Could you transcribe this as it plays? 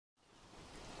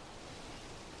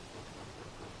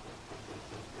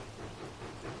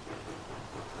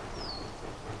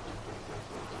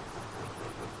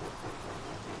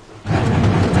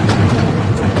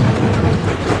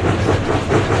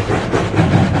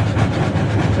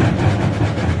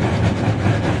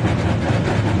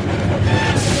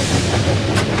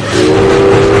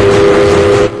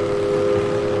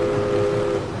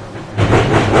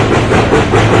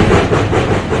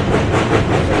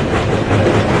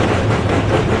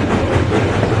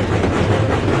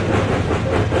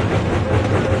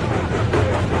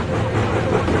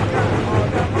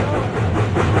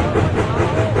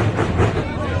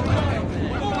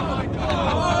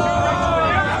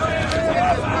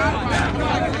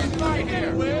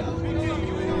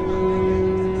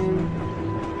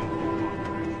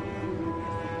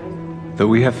Though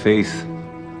we have faith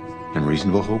and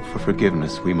reasonable hope for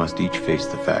forgiveness, we must each face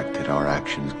the fact that our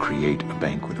actions create a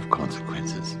banquet of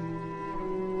consequences.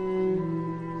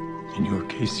 In your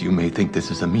case, you may think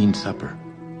this is a mean supper,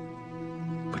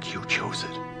 but you chose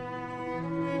it.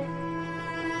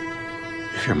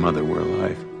 If your mother were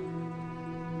alive,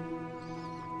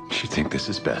 she'd think this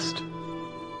is best.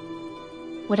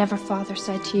 Whatever Father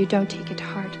said to you, don't take it to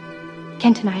heart.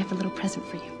 Kent and I have a little present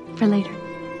for you, for later.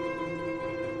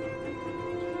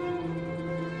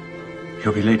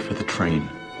 You'll be late for the train.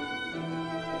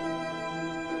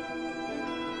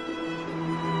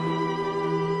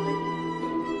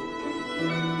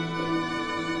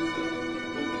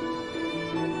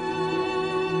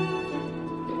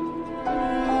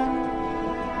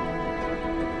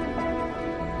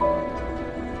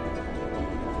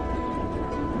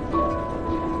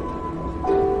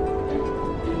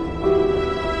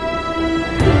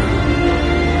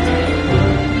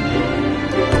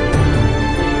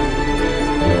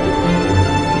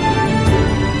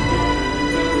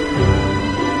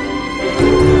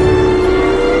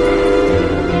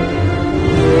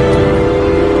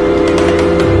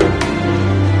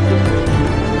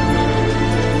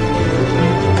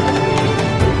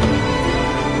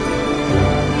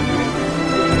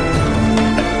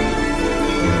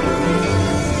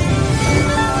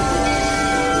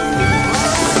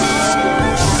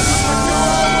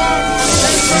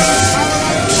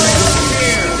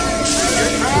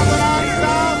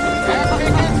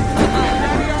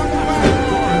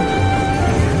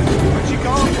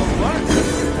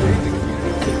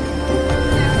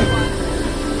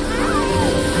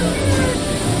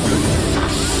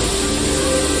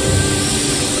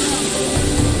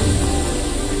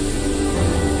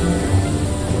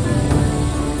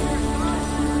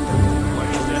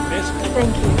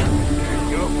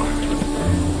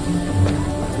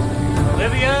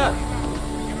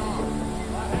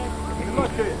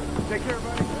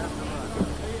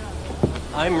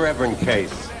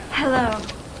 Hello.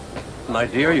 My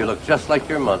dear, you look just like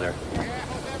your mother.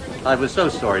 I was so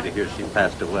sorry to hear she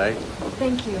passed away.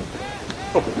 Thank you.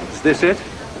 Oh, is this it?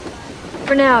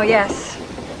 For now, yes.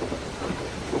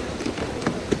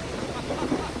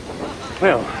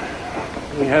 Well,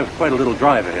 we have quite a little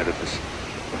drive ahead of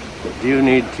us. Do you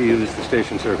need to use the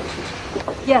station services?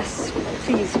 Yes,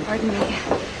 please, pardon me.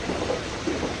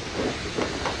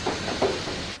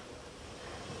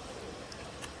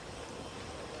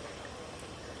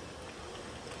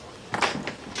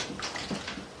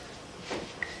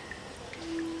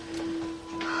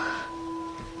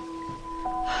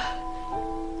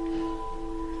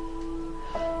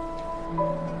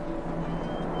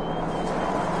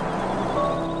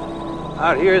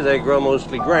 Out here, they grow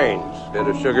mostly grains, a bit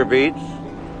of sugar beets,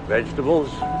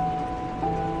 vegetables.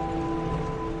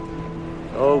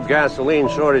 No gasoline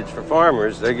shortage for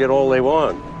farmers. They get all they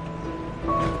want.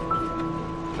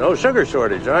 No sugar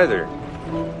shortage either.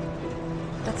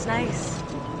 That's nice.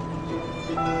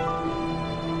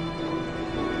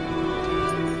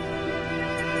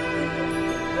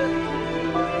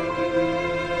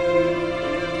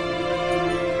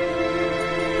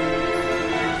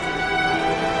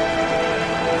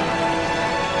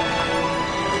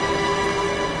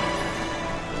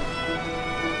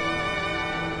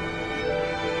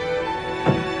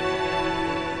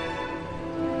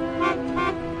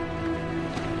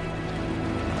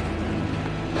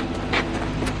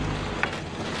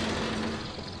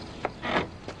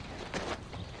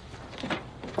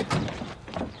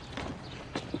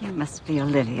 Must be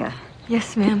Olivia.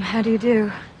 Yes, ma'am. How do you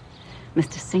do?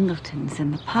 Mr. Singleton's in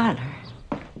the parlor.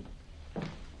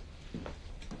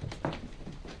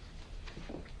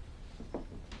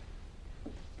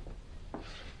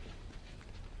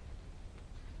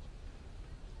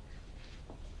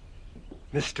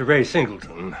 Mr. Ray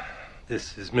Singleton,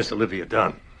 this is Miss Olivia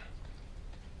Dunne.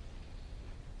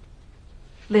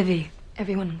 Livvy.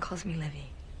 Everyone calls me Livvy.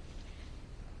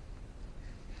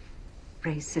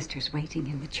 Ray's sister's waiting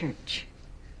in the church.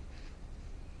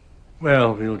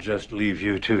 Well, we'll just leave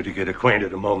you two to get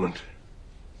acquainted a moment.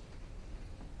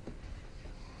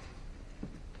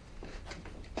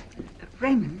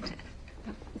 Raymond,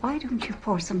 why don't you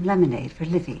pour some lemonade for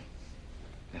Livvy?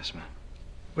 Yes, ma'am.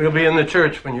 We'll be in the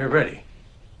church when you're ready.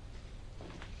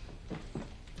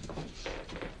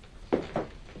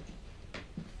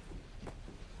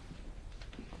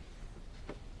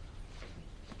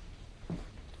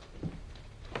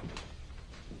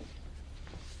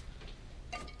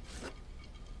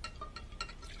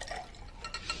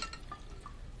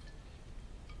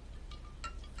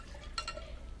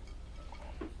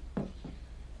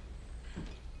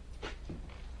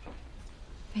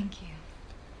 Thank you.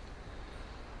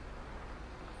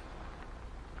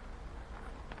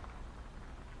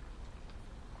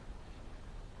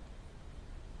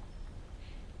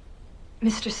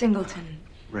 Mr. Singleton.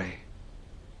 Ray,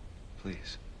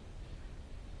 please.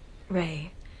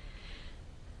 Ray.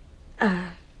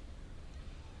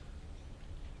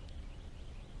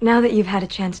 Now that you've had a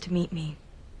chance to meet me,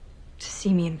 to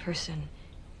see me in person,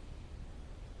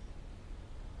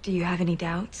 do you have any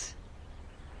doubts?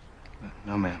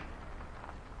 No, ma'am.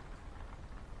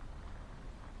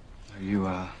 Are you,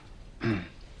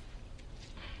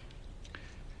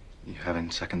 you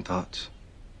having second thoughts?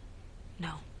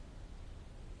 No.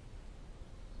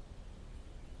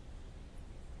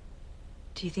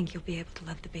 Do you think you'll be able to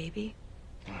love the baby?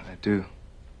 I do.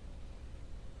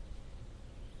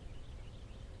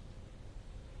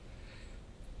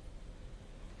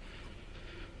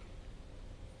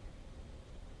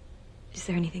 Is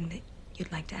there anything that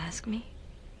you'd like to ask me?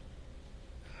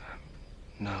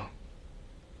 No.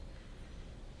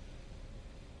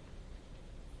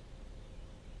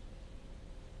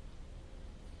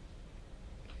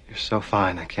 You're so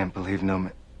fine, I can't believe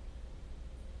I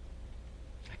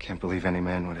can't believe any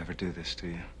man would ever do this to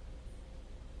you.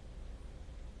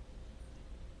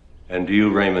 And do you,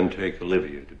 Raymond, take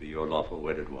Olivia to be your lawful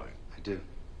wedded wife? I do.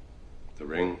 The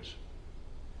rings?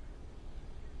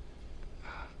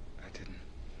 I didn't.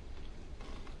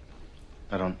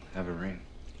 I don't have a ring.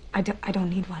 I don't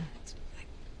need one.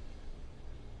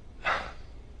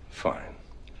 Fine.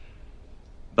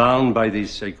 Bound by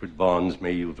these sacred bonds,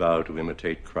 may you vow to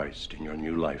imitate Christ in your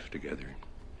new life together,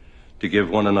 to give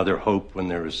one another hope when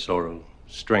there is sorrow,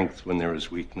 strength when there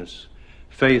is weakness,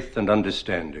 faith and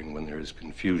understanding when there is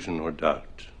confusion or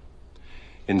doubt.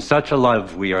 In such a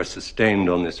love we are sustained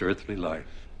on this earthly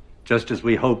life, just as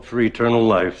we hope for eternal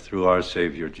life through our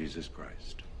Savior, Jesus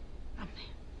Christ. Amen.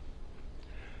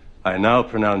 I now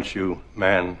pronounce you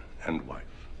man and wife.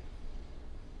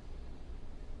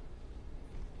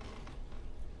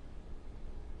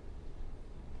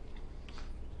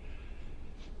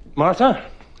 Martha,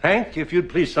 Hank, if you'd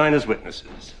please sign as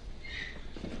witnesses.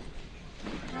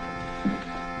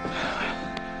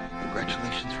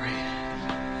 Congratulations, Ray.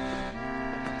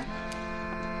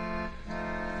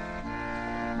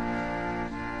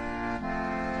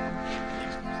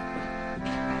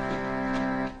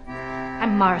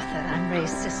 I'm Martha. I'm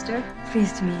Ray's sister.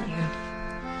 Pleased to meet you.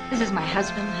 This is my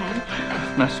husband,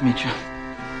 Hank. Nice to meet you.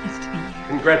 Nice to meet you.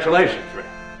 Congratulations, Ray.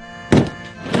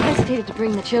 We hesitated to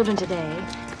bring the children today.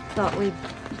 Thought we'd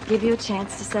give you a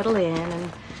chance to settle in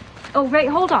and... Oh, Ray,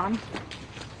 hold on.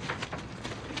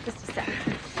 Just a sec.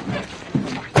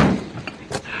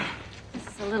 This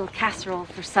is a little casserole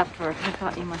for supper. I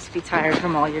thought you must be tired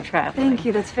from all your traveling. Thank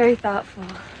you, that's very thoughtful.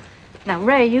 Now,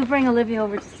 Ray, you bring Olivia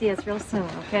over to see us real soon,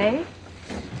 okay?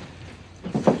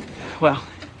 Well,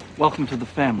 welcome to the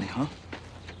family, huh?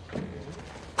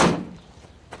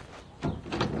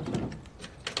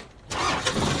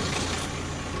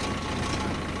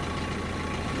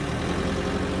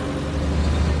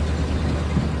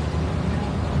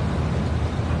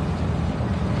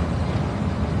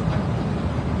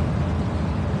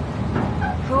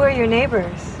 Who are your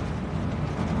neighbors?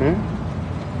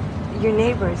 Your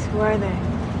neighbors, who are they?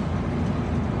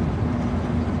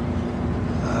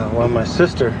 Well, my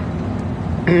sister.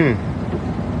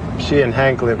 She and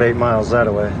Hank live 8 miles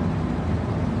that way.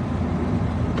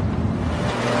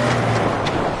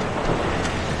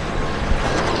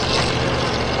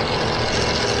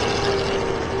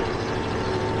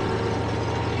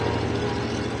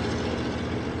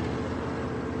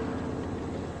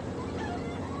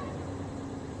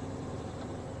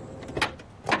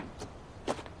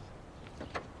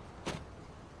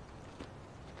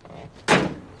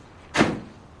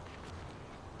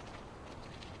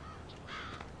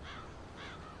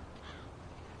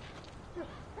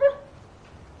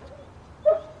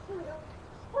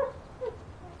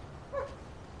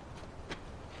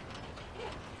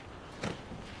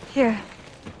 Here.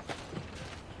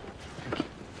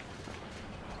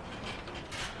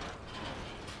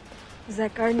 Is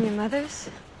that garden your mother's?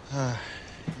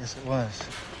 Yes, it was.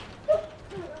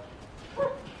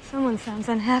 Someone sounds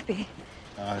unhappy.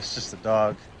 It's just the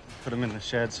dog. Put him in the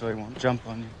shed so he won't jump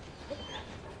on you.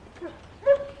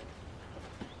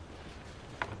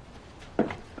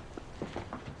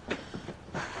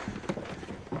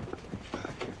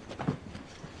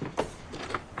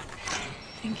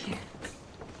 Thank you.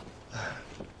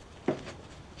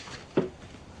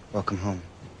 Welcome home.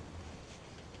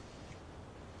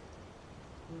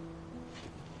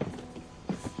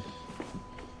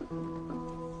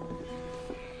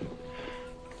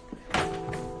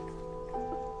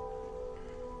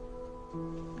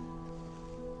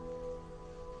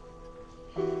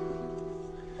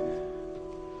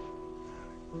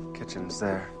 Kitchen's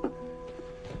there.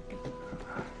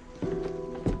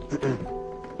 There's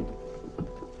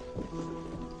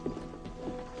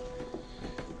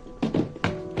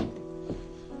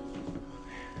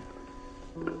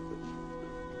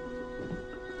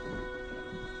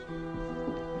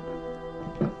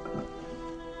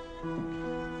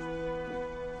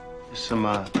some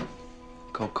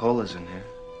Coca-Colas in here.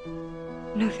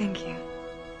 No, thank you.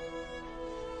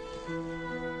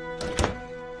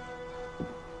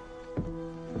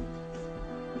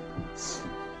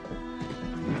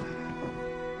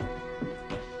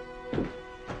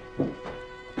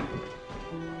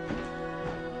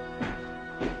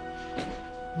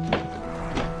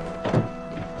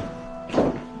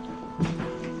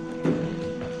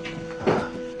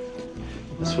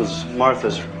 This was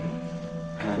Martha's room.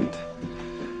 And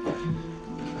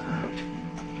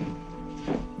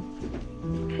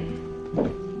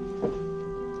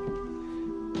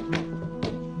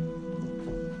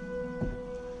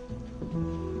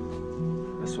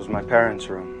this was my parents'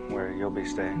 room, where you'll be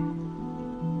staying.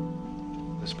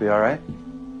 This be all right?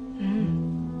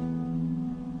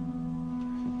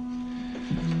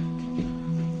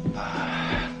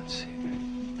 Let's see.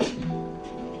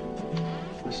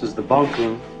 This is the bunk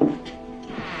room.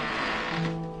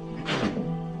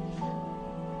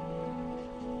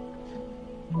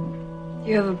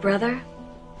 You have a brother?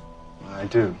 I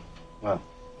do. Well,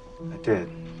 I did.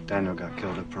 Daniel got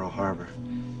killed at Pearl Harbor.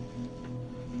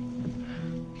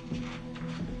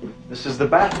 This is the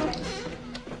bathroom.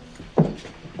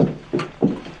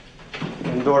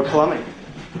 Indoor plumbing.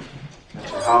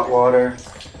 Got your hot water,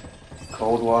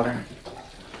 cold water.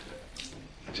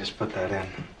 I just put that in.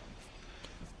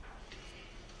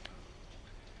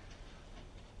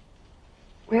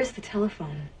 Where's the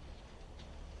telephone?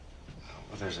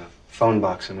 Well, there's a phone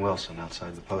box in Wilson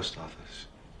outside the post office.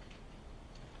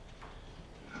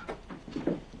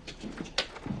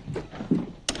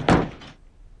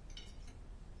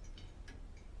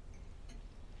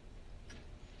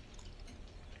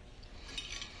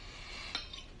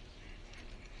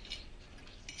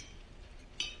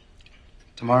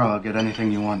 Tomorrow I'll get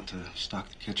anything you want to stock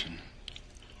the kitchen.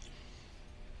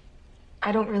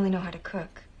 I don't really know how to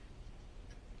cook.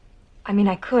 I mean,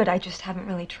 I could, I just haven't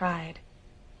really tried.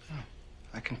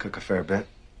 I can cook a fair bit.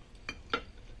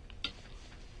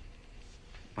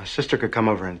 My sister could come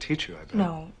over and teach you, I bet.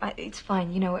 No, it's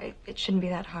fine. You know, it shouldn't be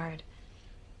that hard.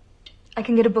 I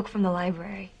can get a book from the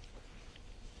library.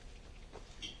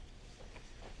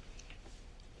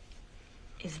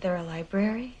 Is there a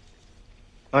library?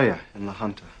 Oh, yeah, in La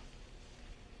Junta.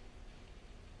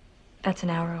 That's an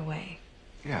hour away.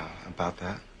 Yeah, about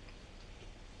that.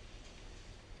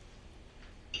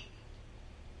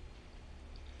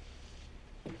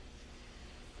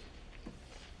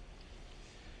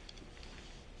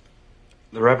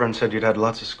 The Reverend said you'd had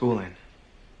lots of schooling.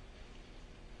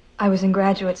 I was in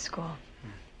graduate school,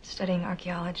 studying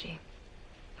archaeology.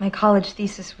 My college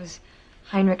thesis was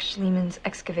Heinrich Schliemann's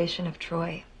excavation of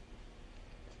Troy.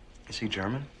 Is he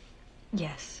German?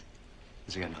 Yes.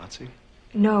 Is he a Nazi?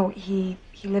 No, he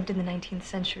lived in the 19th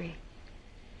century.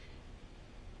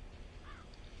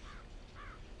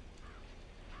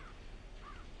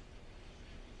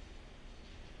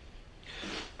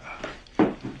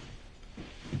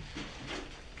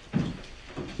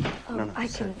 I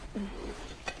can...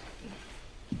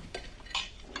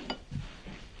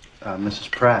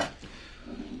 Mrs. Pratt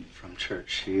from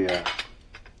church, she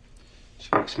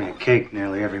makes me a cake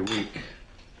nearly every week.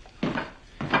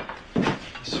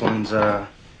 This one's,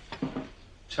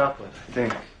 chocolate, I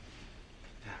think.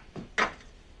 Yeah.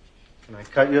 Can I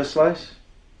cut you a slice?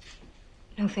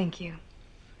 No, thank you.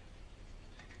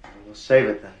 We'll save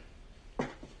it then.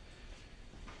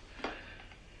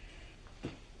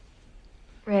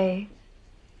 Ray.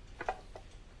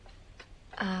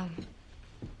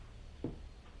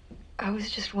 I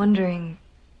was just wondering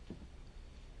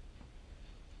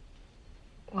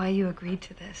why you agreed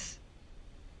to this.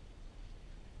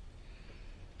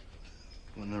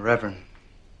 When the Reverend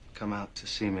come out to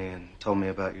see me and told me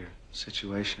about your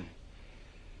situation,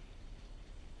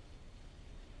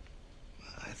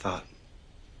 I thought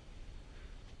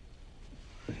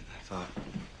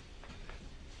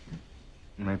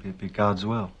maybe it'd be God's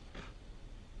will.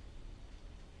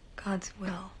 God's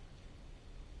will.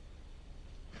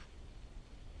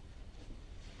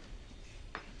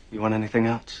 You want anything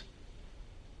else?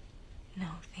 No,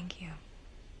 thank you.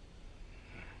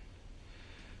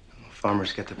 Well,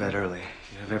 farmers get to bed early.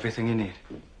 You have everything you need.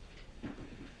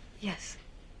 Yes,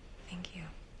 thank you.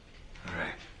 All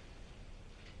right.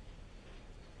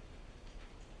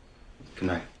 Good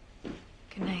night.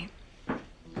 Good night.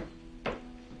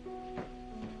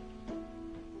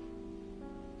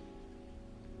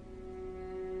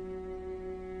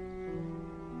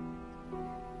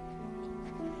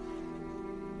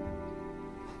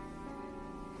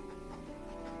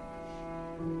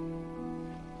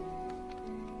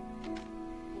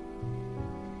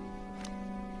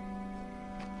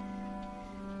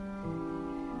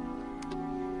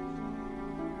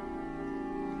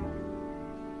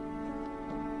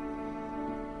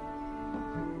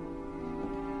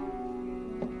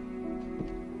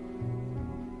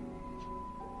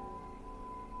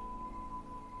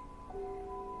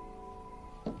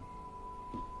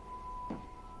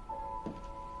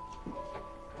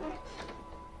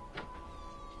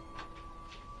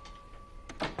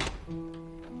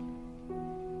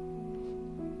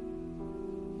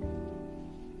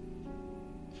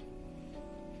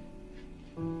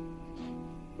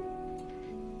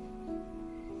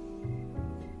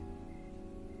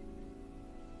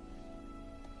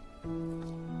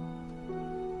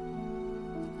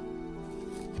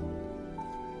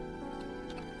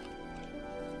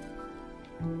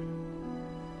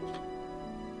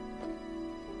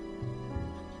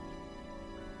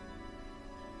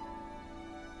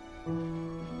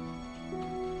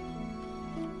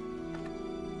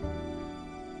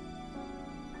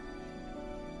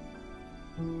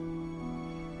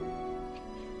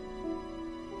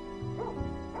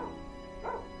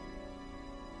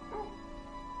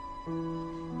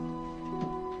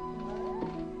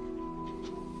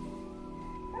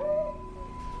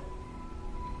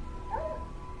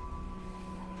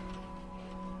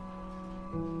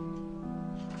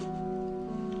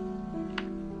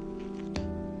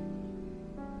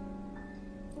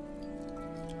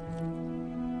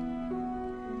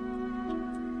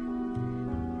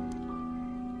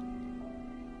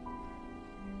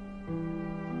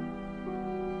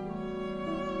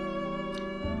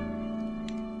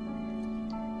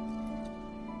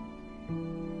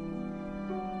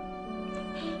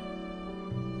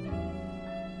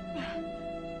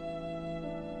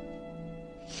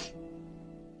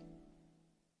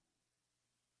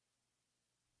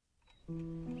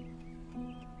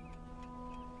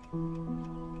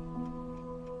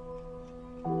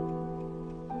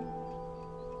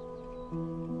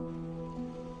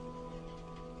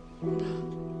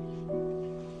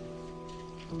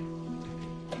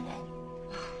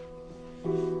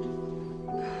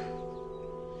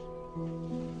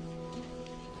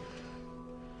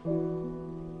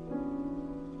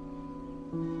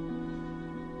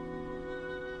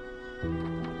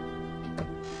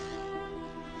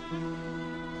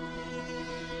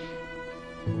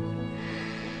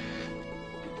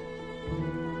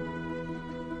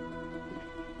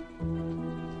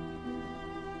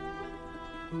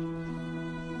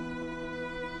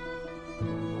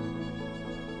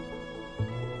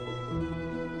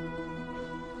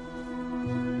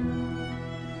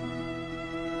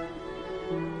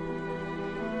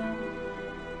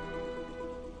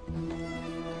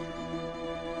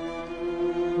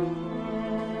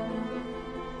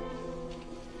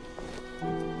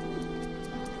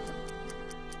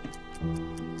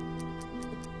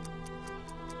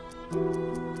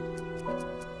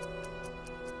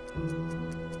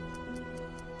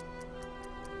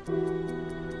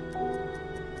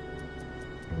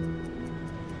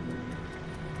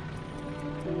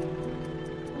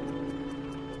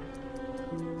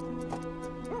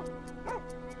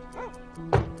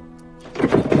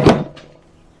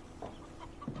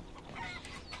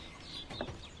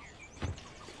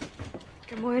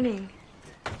 Good morning.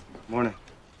 Morning.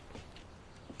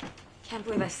 Can't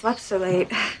believe I slept so late.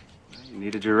 You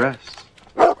needed your rest.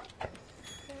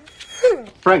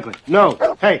 Franklin, no.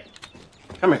 Hey,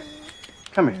 come here.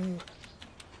 Come here.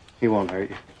 He won't hurt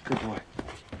you. Good boy.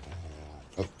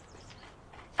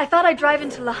 I thought I'd drive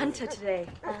into La Junta today.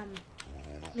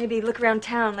 Maybe look around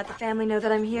town, let the family know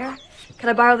that I'm here. Could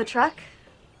I borrow the truck?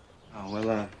 Oh,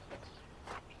 well,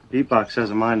 the beatbox has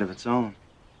a mind of its own.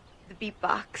 The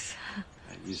beatbox.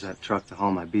 I use that truck to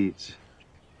haul my beats.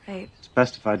 Right. It's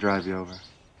best if I drive you over.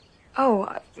 Oh,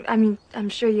 I mean, I'm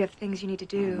sure you have things you need to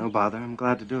do. No bother. I'm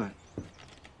glad to do it.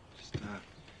 Just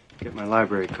get my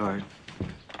library card in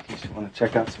case you want to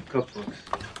check out some cookbooks.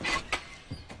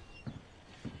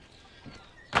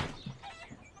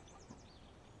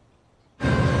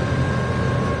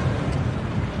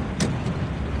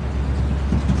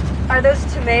 Are those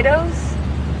tomatoes?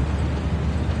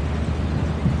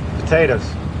 Potatoes.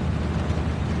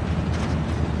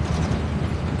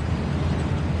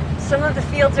 Some of the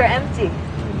fields are empty.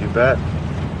 You bet.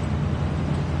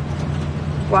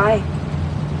 Why?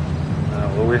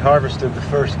 Well, we harvested the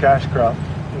first cash crop,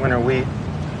 winter wheat.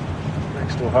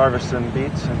 Next we'll harvest some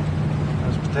beets and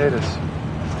those potatoes.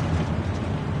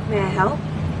 May I help?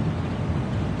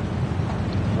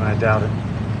 Well, I doubt it.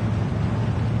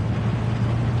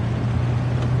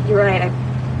 You're right,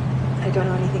 I don't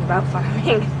know anything about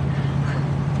farming.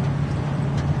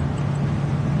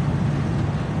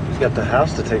 You've got the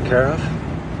house to take care of.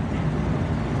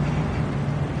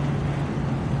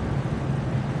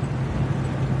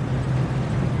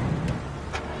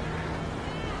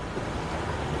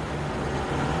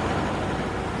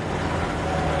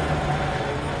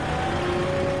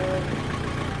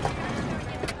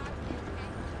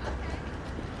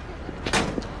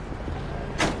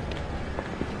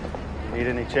 Need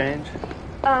any change?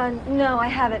 No, I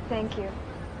have it, thank you.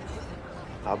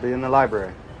 I'll be in the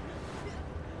library.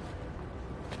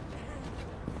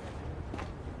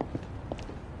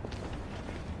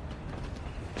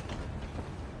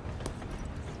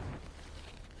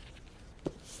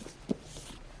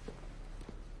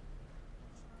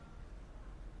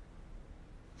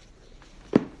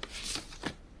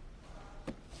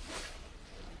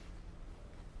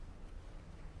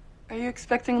 Are you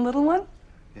expecting a little one?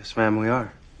 Yes, ma'am, we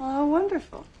are. Oh,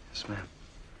 wonderful. Yes, ma'am.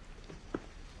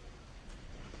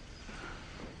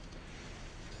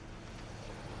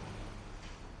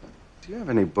 Do you have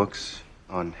any books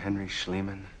on Henry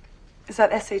Schliemann? Is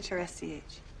that S-H or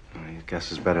S-C-H? Oh, your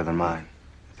guess is better than mine.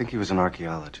 I think he was an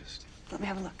archaeologist. Let me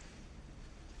have a look.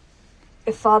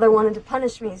 If Father wanted to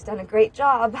punish me, he's done a great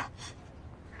job.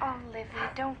 Oh, Livy,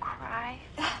 don't cry.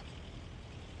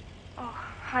 Oh,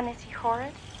 hon, is he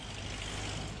horrid?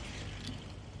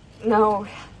 No.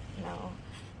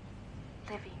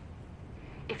 Livy,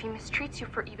 if he mistreats you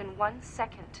for even 1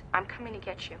 second, I'm coming to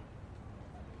get you.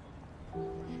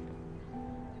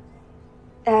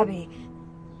 Abby,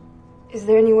 is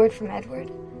there any word from Edward?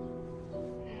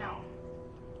 No.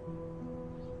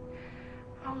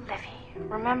 Oh, Livy,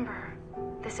 remember,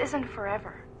 this isn't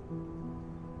forever.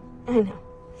 I know.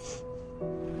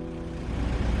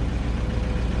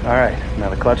 All right,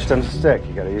 now the clutch doesn't stick.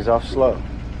 You gotta ease off slow.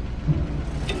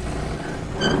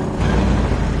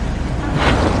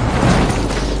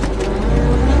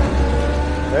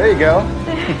 There you go.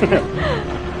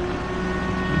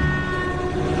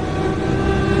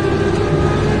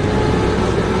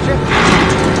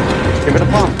 Give it a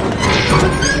pump.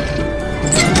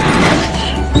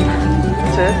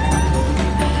 That's it.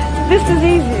 This is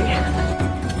easy.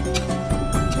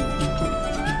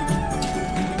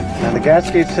 Now the gas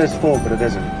gauge says full, but it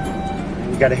isn't.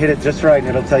 You gotta hit it just right and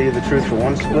it'll tell you the truth for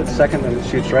 1 split second, and it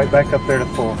shoots right back up there to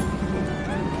full.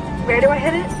 Where do I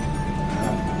hit it?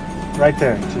 Right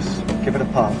there. Just give it a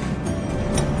pop.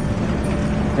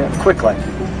 Yeah, quick like.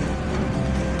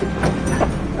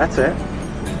 That's it.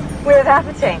 Where's half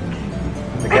a tank?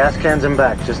 The gas can's in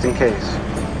back, just in case.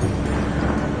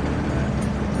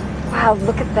 Wow,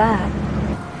 look at that.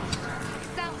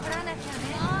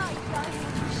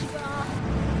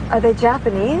 Are they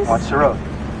Japanese? Watch the road.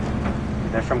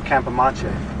 They're from Camp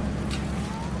Amache.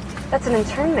 That's an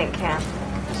internment camp.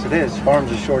 Yes, it is.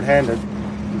 Farms are short-handed.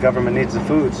 The government needs the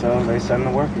food, so they send the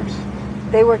workers.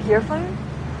 They work your farm?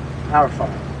 Our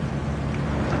farm.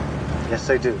 Yes,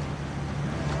 they do.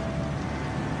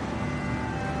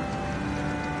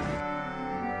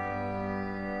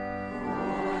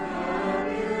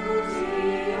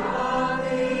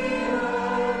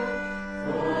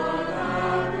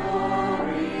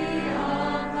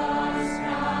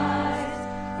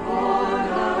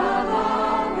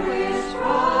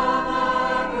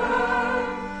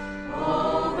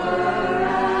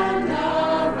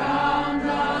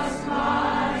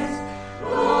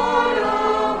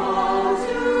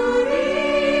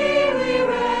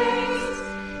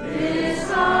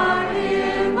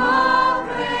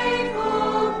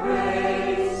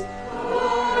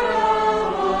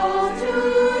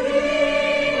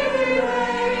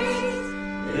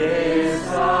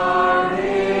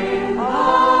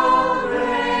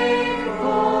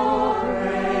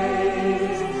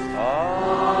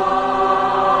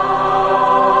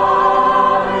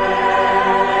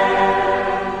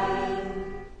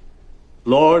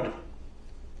 Lord,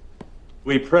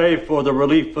 we pray for the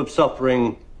relief of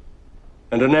suffering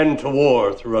and an end to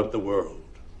war throughout the world.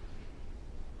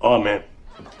 Amen.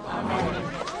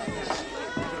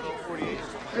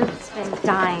 Ruth's been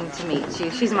dying to meet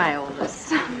you. She's my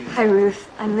oldest. Hi,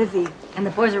 Ruth. I'm Livvy. And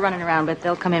the boys are running around, but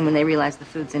they'll come in when they realize the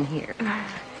food's in here.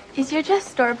 Is your dress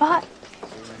store-bought?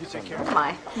 Oh,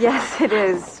 my. Yes, it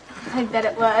is. I bet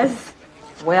it was.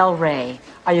 Well, Ray,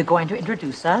 are you going to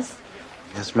introduce us?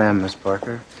 Yes, ma'am, Miss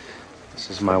Parker. This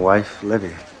is my wife,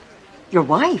 Livy. Your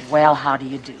wife? Well, how do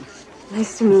you do?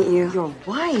 Nice to meet you. Your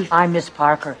wife? I'm Miss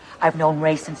Parker. I've known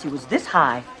Ray since he was this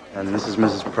high. And this is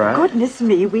Mrs. Pratt. Goodness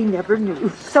me, we never knew.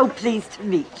 So pleased to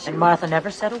meet you. And Martha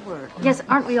never said a word. Yes,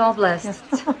 aren't we all blessed?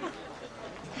 Yes.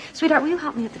 Sweetheart, will you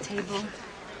help me at the table?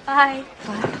 Bye.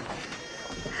 Bye.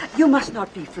 You must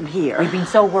not be from here. We've been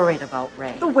so worried about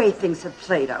Ray. The way things have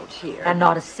played out here. And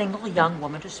not a single young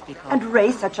woman to speak of. And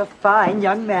Ray, such a fine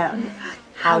young man.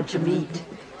 How'd you meet?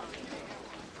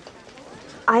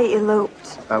 I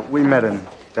eloped. We met in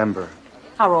Denver.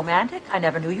 How romantic. I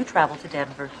never knew you traveled to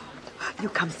Denver. You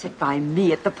come sit by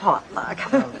me at the potluck.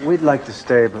 We'd like to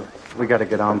stay, but we got to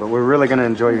get on. But we're really going to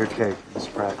enjoy your cake, Miss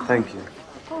Pratt. Thank you.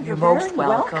 Oh, you're most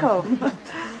welcome.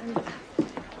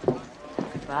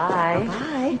 Goodbye.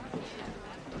 Bye.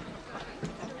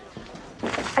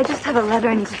 I just have a letter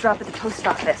I need to drop at the post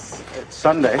office. It's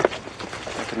Sunday.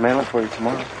 I can mail it for you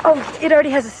tomorrow. Oh, it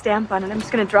already has a stamp on it. I'm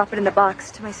just going to drop it in the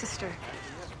box to my sister.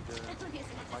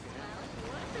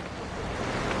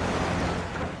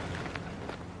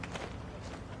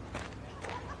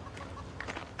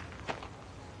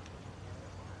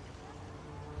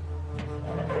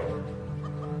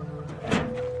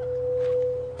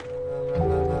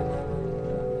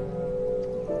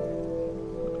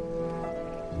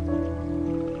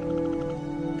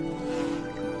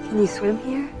 Can you swim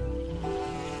here?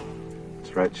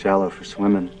 It's right shallow for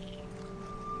swimming.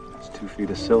 There's 2 feet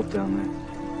of silt down there.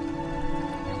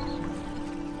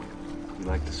 You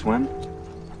like to swim?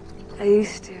 I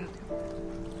used to.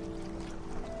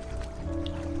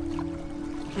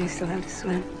 I still have to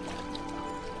swim.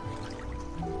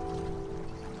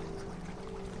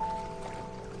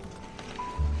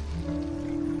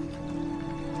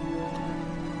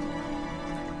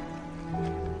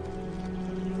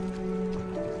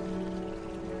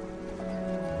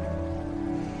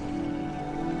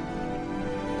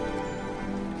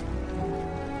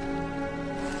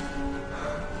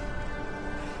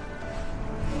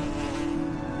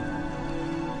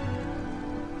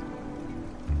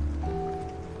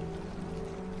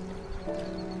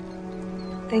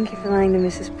 Thank you for lying to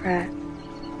Mrs. Pratt.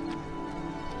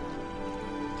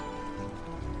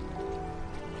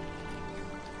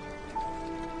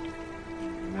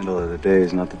 The middle of the day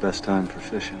is not the best time for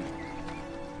fishing.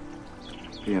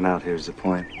 Being out here is the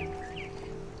point.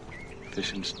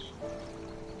 Fishing's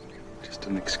just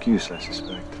an excuse, I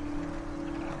suspect.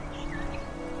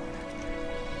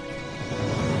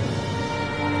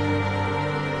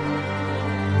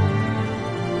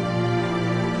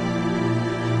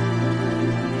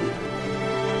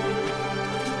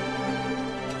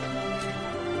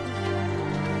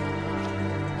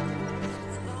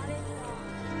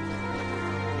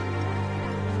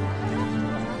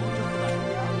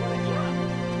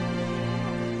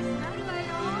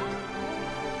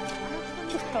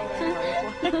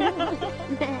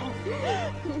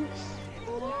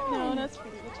 No, that's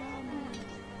pretty good job.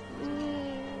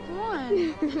 Come on.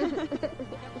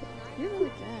 You're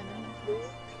really good.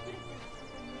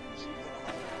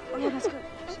 Oh, yeah, that's good.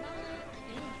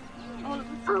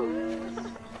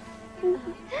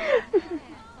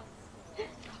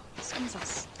 Excuse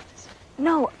us.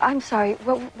 No, I'm sorry.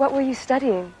 What were you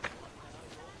studying?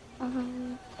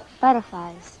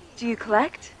 Butterflies. Do you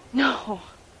collect? No.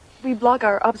 We blog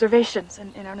our observations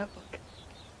in our notebook.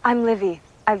 I'm Livvy.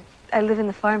 I live in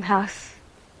the farmhouse.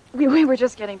 We were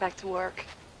just getting back to work.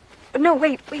 No,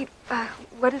 wait.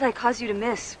 What did I cause you to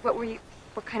miss? What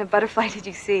kind of butterfly did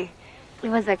you see? It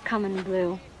was a common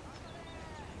blue.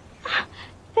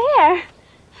 There!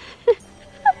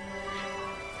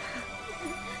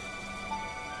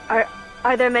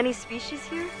 Are there many species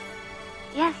here?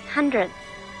 Yes, hundreds.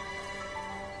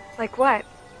 Like what?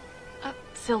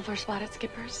 Silver spotted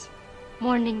skippers.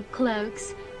 Morning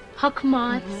cloaks, hawk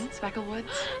moths. Specklewoods.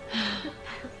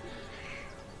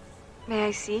 May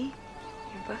I see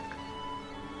your book?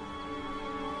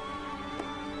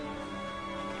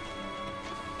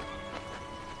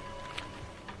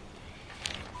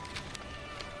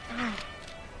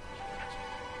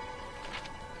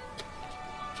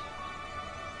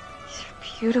 These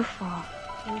are beautiful.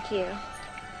 Thank you.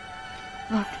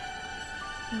 Look.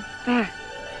 There.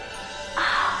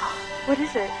 What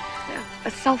is it? A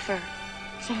sulfur.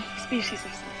 Some species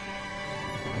of sulfur.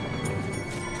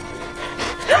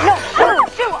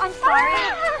 No, I'm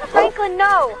sorry. Franklin,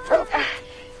 no.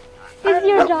 Is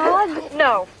your dog?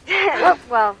 No.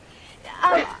 Well,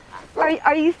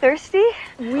 are you thirsty?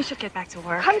 We should get back to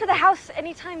work. Come to the house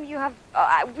anytime you have...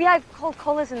 we have cold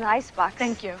colas in the icebox.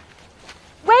 Thank you.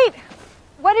 Wait!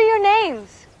 What are your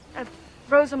names?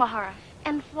 Rosa Mahara.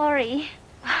 And Florrie.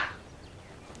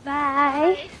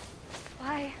 Bye.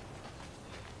 Bye.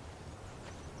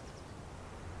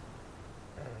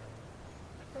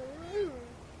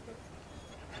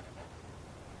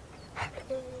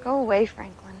 Go away,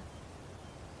 Franklin.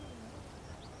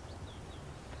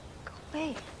 Go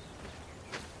away.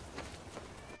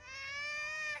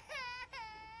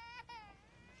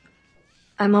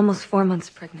 I'm almost 4 months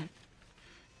pregnant.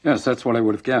 Yes, that's what I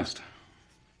would have guessed.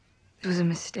 It was a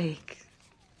mistake.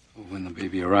 When the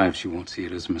baby arrives, you won't see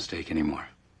it as a mistake anymore.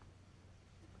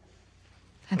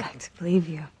 I'd like to believe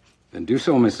you. Then do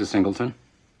so, Mrs. Singleton.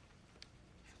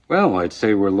 Well, I'd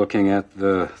say we're looking at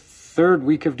the 3rd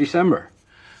week of December.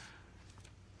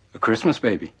 A Christmas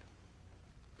baby.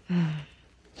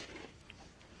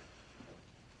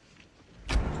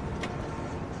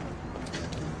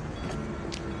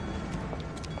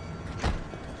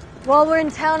 While we're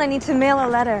in town, I need to mail a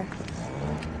letter.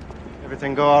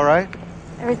 Everything go all right?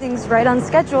 Everything's right on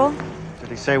schedule. Did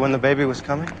he say when the baby was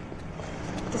coming?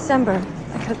 December.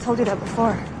 I could have told you that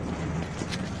before.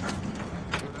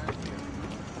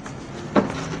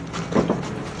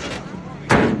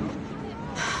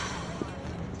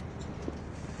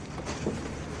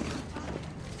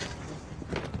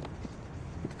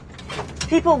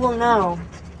 People will know.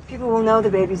 People will know the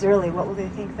baby's early. What will they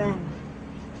think then?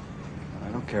 I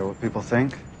don't care what people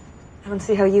think. I don't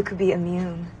see how you could be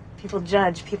immune. People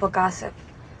judge, people gossip.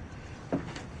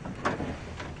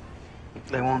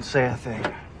 they won't say a thing.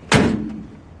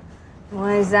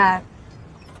 Why is that?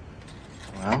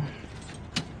 Well,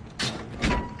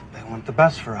 they want the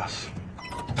best for us.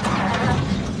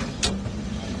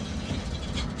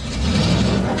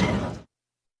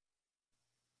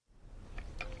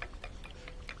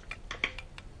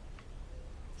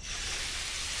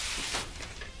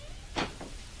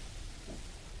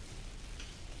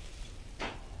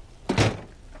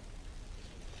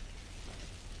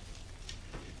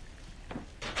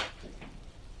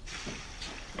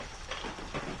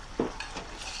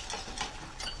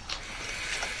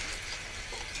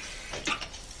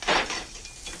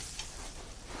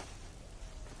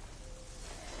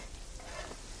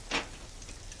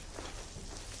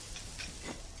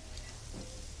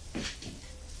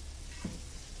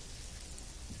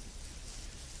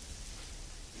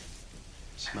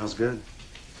 Smells good.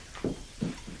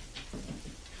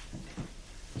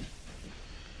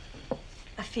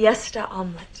 A fiesta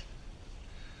omelet.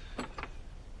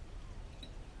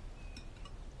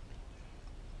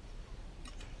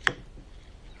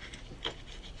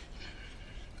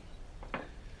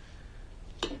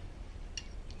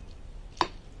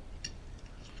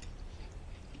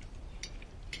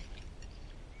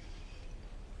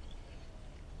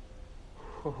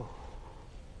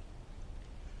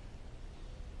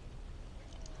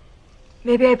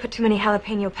 Maybe I put too many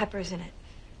jalapeno peppers in it.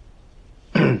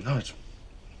 No, it's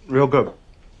real good.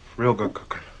 Real good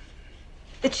cooking.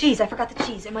 The cheese. I forgot the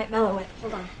cheese. It might mellow it.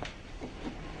 Hold on.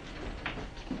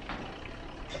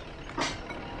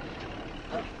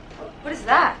 What is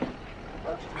that?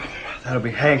 That'll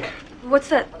be Hank. What's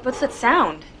that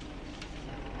sound?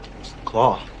 It's the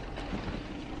claw.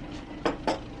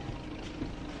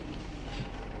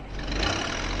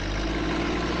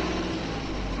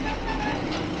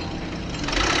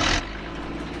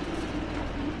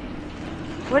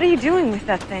 What are you doing with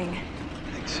that thing?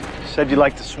 You said you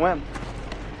like to swim.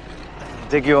 I'll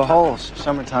dig you a hole so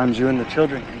summertimes you and the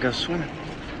children can go swimming.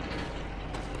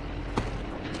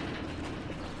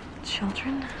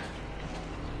 Children?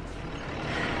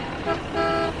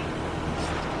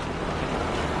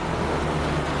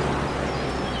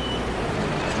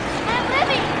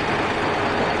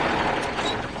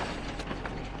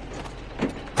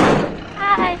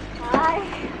 Hi. Hi.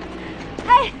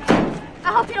 Hey,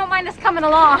 I hope you don't mind us coming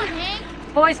along.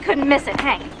 Boys couldn't miss it,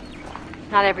 Hank.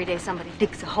 Not every day somebody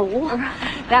digs a hole.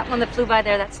 That one that flew by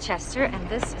there, that's Chester, and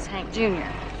this is Hank Jr.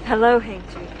 Hello, Hank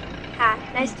Jr. Hi,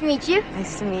 nice to meet you.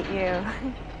 Nice to meet you.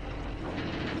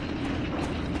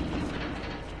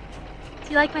 Do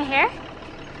you like my hair?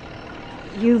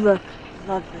 You look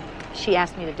lovely. She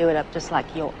asked me to do it up just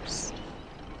like yours.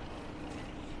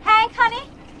 Hank, honey,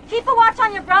 keep a watch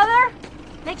on your brother.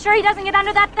 Make sure he doesn't get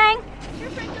under that thing.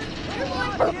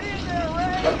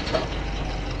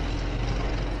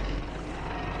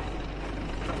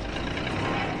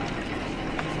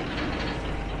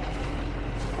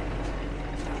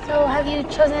 So, have you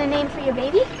chosen a name for your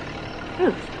baby?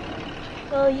 Ruth.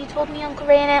 Well, you told me Uncle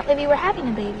Ray and Aunt Livvy were having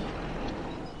a baby.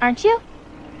 Aren't you?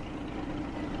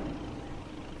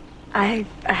 I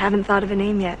haven't thought of a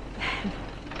name yet.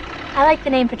 I like the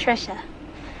name Patricia.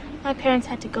 My parents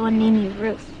had to go and name you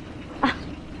Ruth.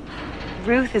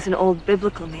 Ruth is an old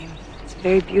biblical name. It's a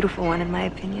very beautiful one, in my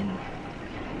opinion.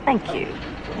 Thank you.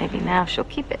 Maybe now she'll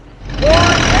keep it.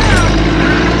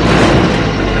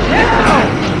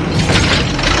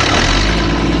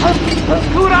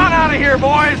 Scoot on out of here,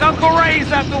 boys. Uncle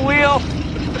Ray's at the wheel.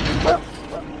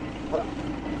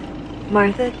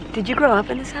 Martha, did you grow up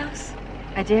in this house?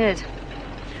 I did.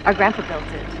 Our grandpa built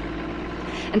it.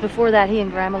 And before that, he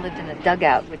and Grandma lived in a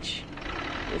dugout, which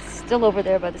is still over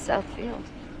there by the south field.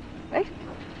 Right?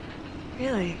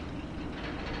 Really?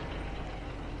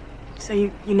 So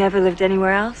you never lived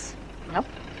anywhere else? Nope.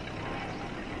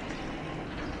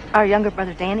 Our younger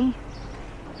brother, Danny,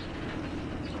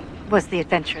 was the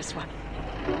adventurous one.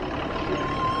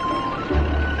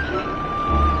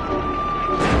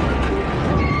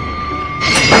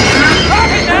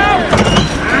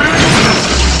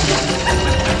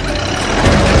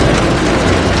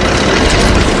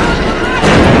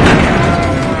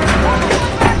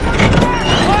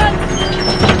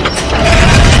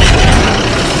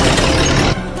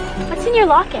 What's in your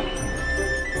locket?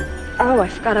 Oh, I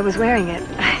forgot I was wearing it.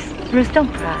 Ruth,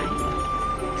 don't cry.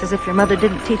 It's as if your mother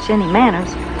didn't teach you any manners.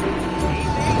 It's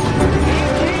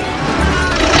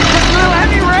a little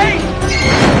heavy, Ray.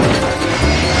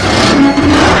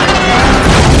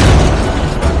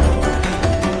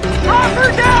 Knock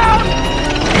her down!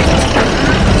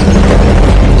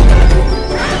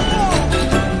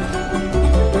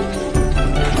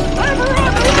 Let her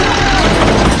on the left!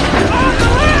 On the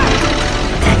left!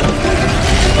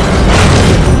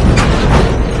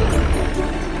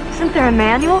 a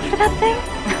manual for that thing?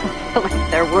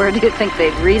 Like their word, you'd think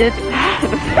they'd read it.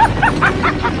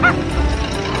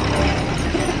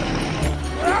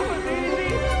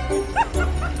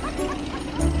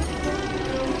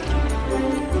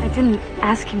 I didn't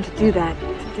ask him to do that,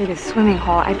 to dig a swimming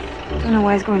hole. I don't know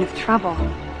why he's going to trouble.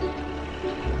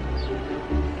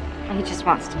 He just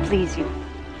wants to please you.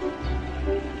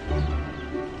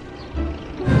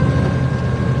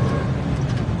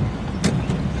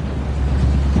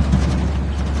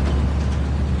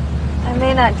 I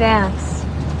may not dance.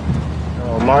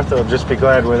 Oh, Martha will just be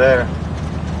glad we're there.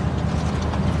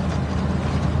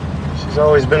 She's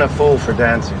always been a fool for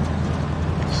dancing.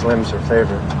 Slim's her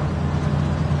favorite.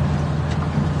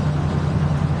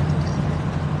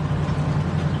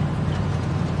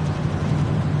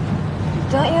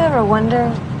 Don't you ever wonder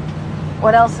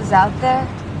what else is out there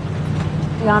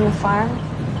beyond the farm?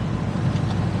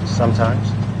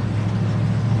 Sometimes.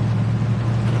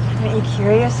 Aren't you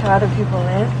curious how other people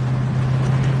live?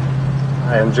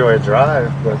 I enjoy a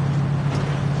drive, but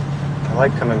I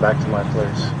like coming back to my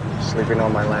place, sleeping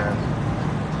on my land.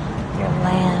 Your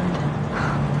land.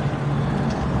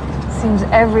 Seems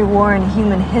every war in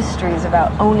human history is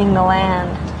about owning the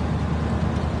land.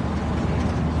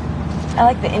 I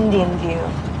like the Indian view,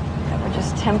 that we're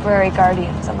just temporary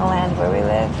guardians on the land where we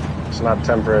live. It's not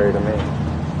temporary to me.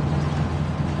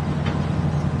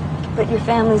 But your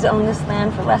family's owned this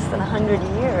land for less than 100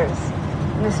 years.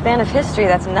 In the span of history,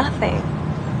 that's nothing.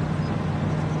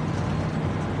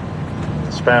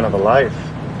 The span of a life.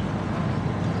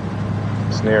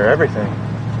 It's near everything.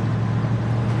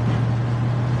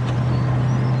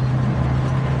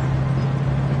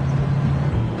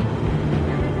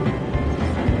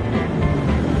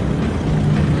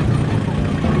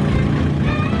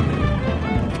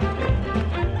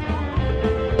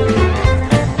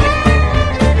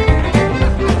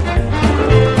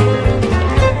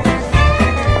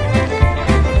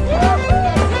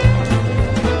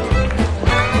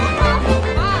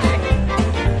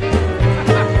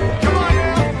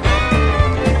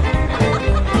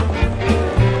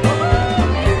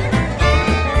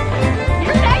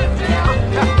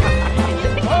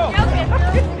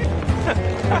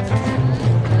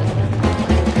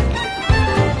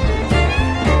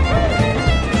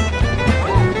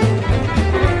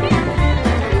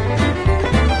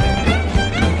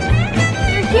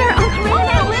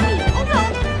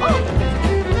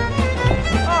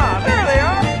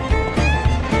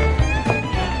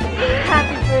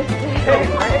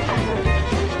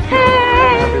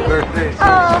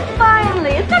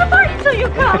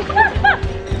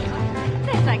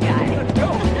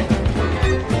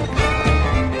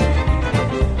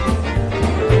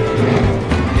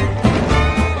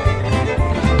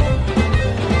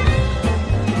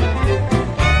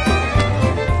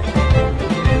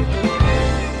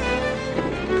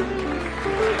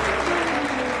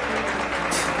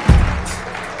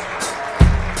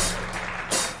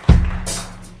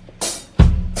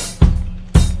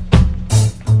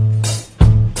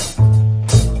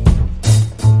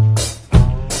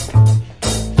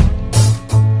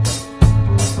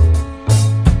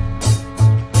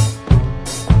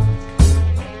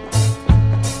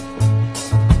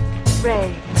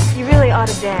 Ray, you really ought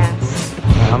to dance.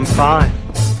 I'm fine.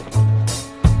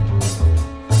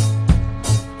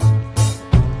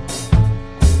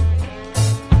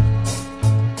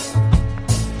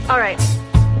 All right.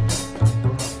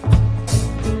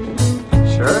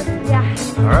 Sure? Yeah.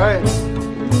 All right.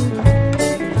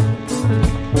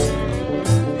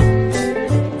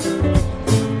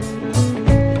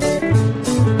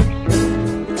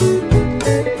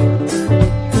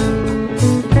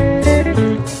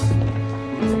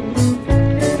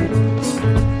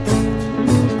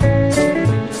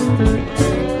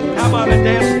 How about a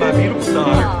dance with my beautiful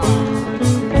daughter?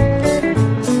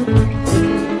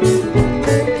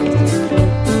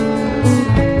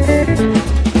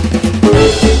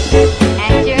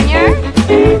 And Junior?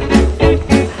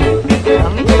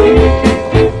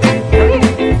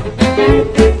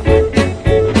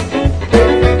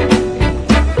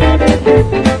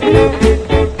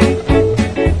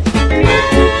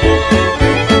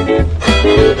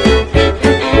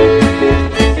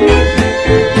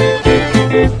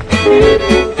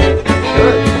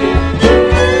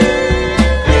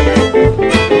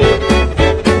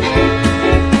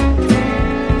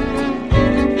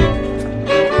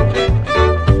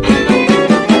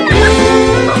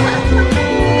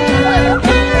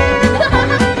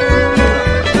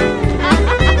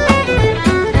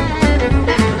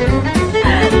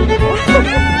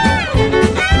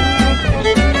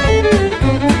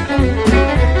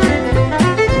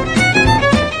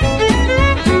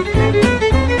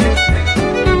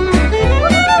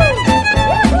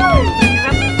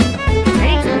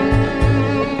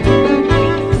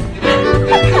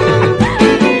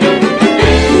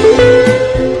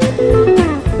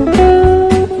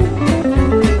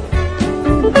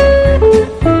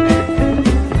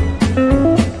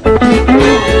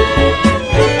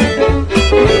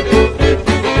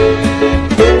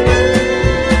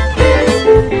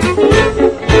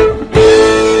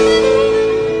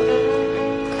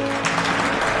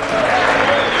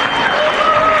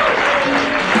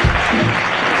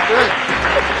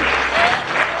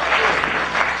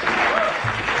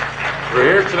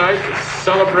 We're here tonight to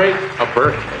celebrate a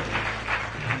birthday.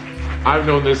 I've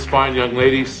known this fine young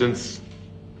lady since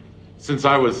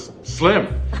I was slim.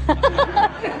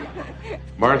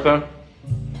 Martha,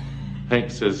 Hank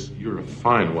says you're a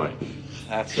fine wife.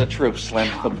 That's the truth, Slim.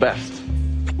 The best.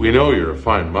 We know you're a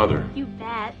fine mother. You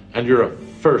bet. And you're a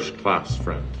first-class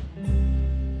friend.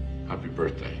 Happy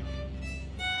birthday.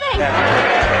 Thank you.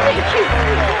 Thank you.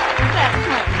 That's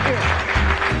my girl.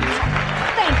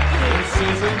 Thank you. This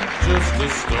isn't just a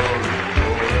story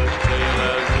or a tale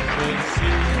as it may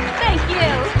seem. Thank you.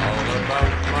 All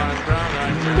about my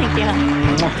brown-eyed girl. Thank you.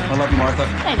 I love you, Martha.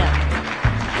 I know.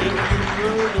 If you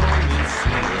could only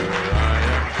see her, I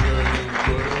am sure you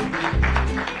would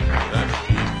agree that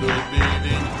she could be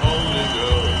the only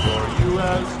girl for you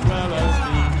as well as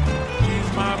me. She's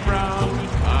my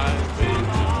brown-eyed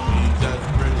baby. She's as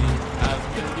pretty as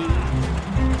can be.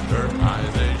 Her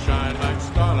eyes, they shine like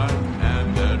starlight, and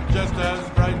they're just as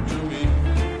bright to me.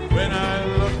 When I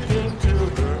look into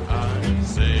her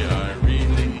eyes, say I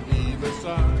really heave a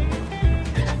sigh.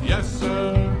 Yes,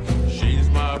 sir, she's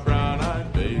my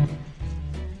brown-eyed baby.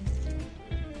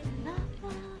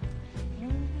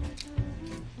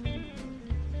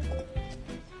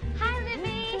 Hi,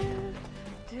 Livvy.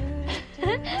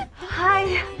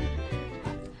 Hi.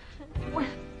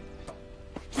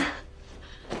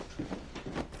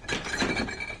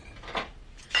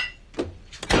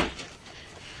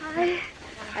 Hi.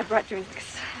 I brought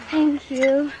drinks. Thank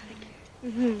you.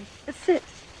 Sit.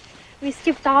 We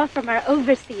skipped off from our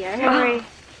overseer. Sorry.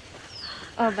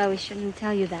 Oh, but we shouldn't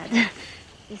tell you that.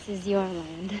 This is your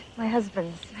land. My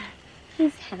husband's.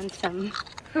 He's handsome.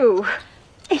 Who?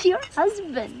 Your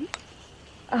husband.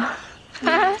 Oh.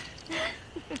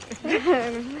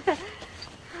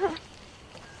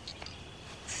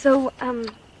 So,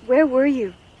 where were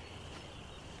you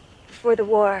before the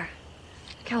war?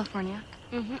 California.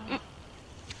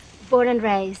 Born and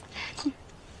raised.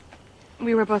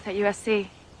 We were both at USC.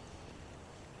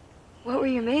 What were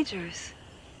your majors?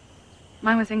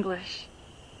 Mine was English.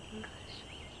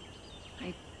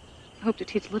 I hope to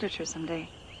teach literature someday.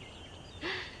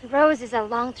 Rose is a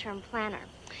long-term planner.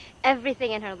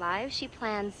 Everything in her life, she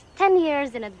plans 10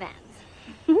 years in advance.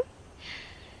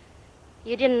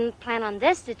 You didn't plan on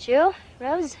this, did you,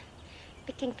 Rose?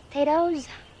 Picking potatoes?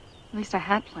 At least I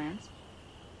had plans.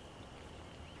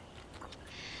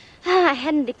 I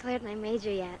hadn't declared my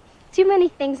major yet. Too many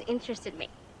things interested me.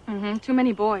 Too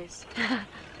many boys.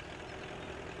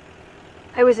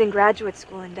 I was in graduate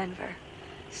school in Denver,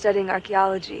 studying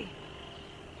archaeology.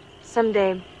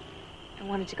 Someday, I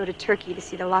wanted to go to Turkey to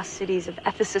see the lost cities of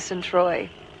Ephesus and Troy.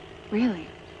 Really?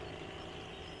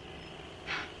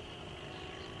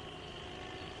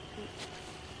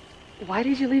 Why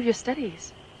did you leave your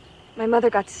studies? My mother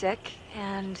got sick,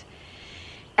 and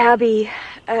Abby,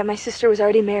 my sister, was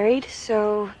already married,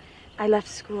 so I left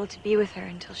school to be with her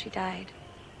until she died.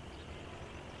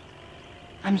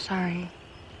 I'm sorry.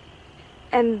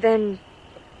 And then,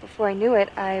 before I knew it,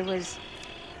 I was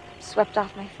swept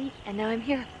off my feet, and now I'm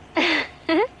here.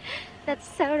 That's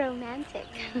so romantic.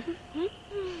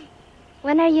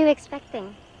 When are you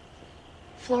expecting?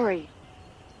 Florrie.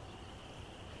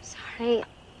 Sorry.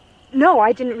 No,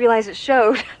 I didn't realize it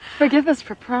showed. Forgive us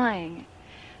for prying.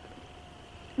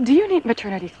 Do you need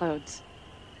maternity clothes?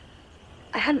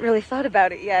 I hadn't really thought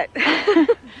about it yet.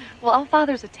 Well, our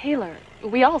father's a tailor.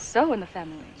 We all sew in the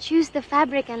family. Choose the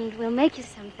fabric and we'll make you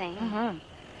something.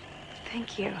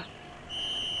 Thank you.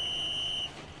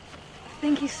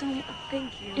 Thank you so much.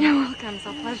 Thank you. You're welcome. It's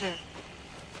a pleasure.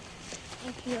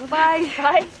 Thank you. Bye.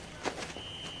 Bye.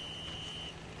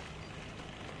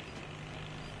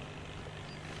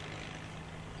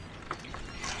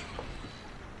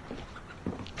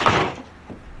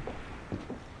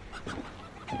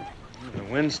 The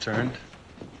wind's turned,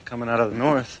 coming out of the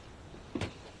north.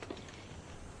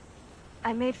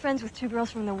 I made friends with two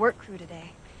girls from the work crew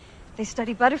today. They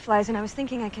study butterflies, and I was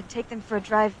thinking I could take them for a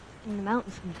drive in the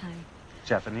mountains sometime.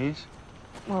 Japanese?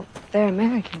 Well, they're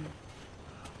American.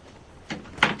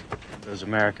 Those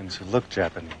Americans who look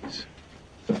Japanese.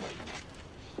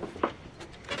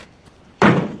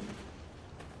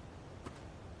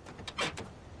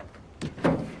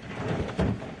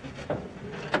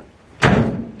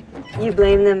 You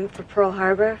blame them for Pearl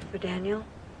Harbor, for Daniel?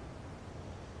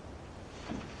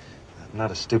 I'm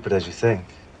not as stupid as you think.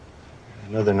 I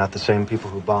know they're not the same people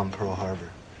who bombed Pearl Harbor.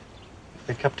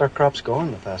 They kept our crops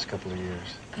going the past couple of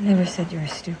years. I never said you were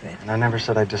stupid. And I never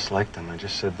said I disliked them. I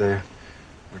just said they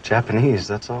were Japanese,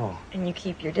 that's all. And you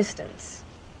keep your distance.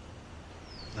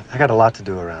 Look, I got a lot to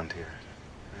do around here.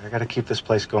 I got to keep this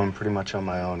place going pretty much on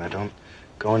my own. I don't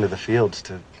go into the fields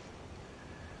to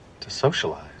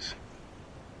socialize.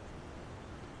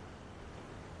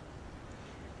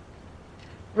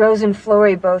 Rose and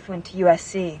Flory both went to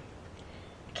USC.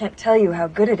 I can't tell you how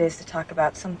good it is to talk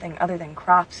about something other than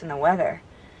crops and the weather.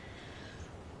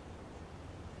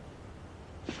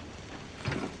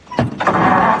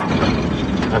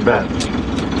 I bet.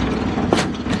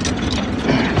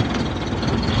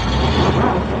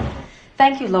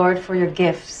 Thank you, Lord, for your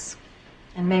gifts,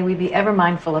 and may we be ever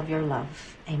mindful of your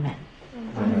love. Amen.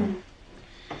 Amen.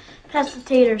 Pass the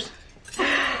taters.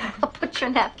 I'll put your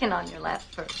napkin on your lap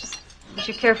first. Would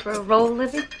you care for a roll,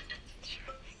 Livvy?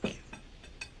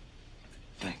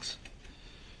 Thanks.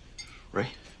 Ray?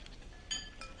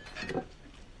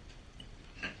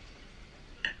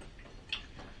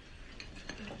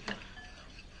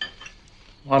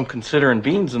 Well, I'm considering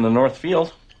beans in the North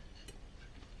Field.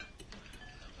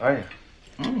 Are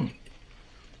you?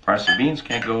 Price of beans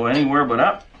can't go anywhere but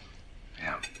up.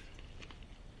 Yeah.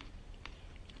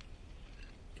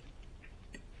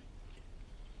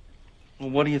 Well,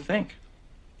 what do you think?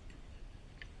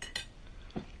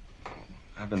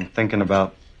 I've been thinking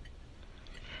about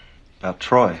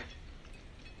Troy.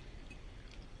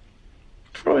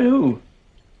 Troy who?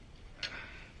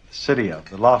 The city of,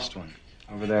 the lost one,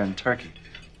 over there in Turkey.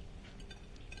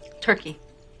 Turkey.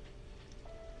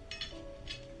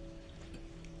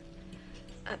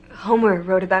 Homer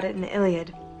wrote about it in the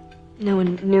Iliad. No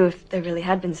one knew if there really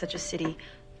had been such a city,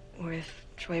 or if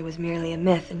Troy was merely a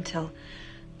myth until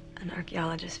an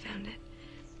archaeologist found it.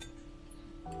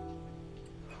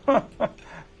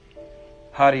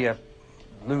 How do you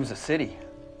lose a city?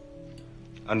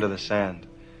 Under the sand.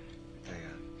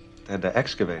 They had to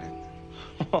excavate it.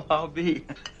 Well, I'll be.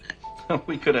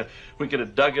 We could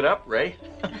have dug it up, Ray,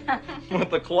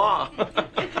 with the claw.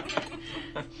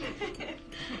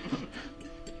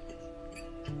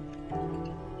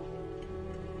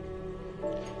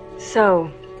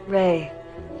 So, Ray,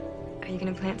 are you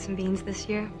going to plant some beans this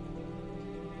year?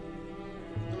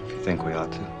 If you think we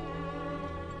ought to.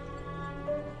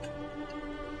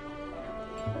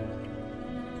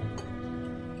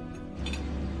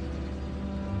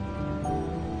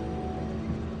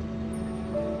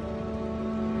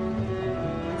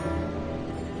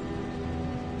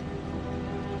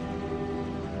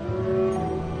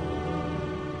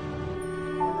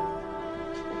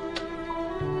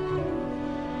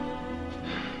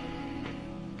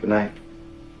 Good night.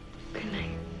 Good night.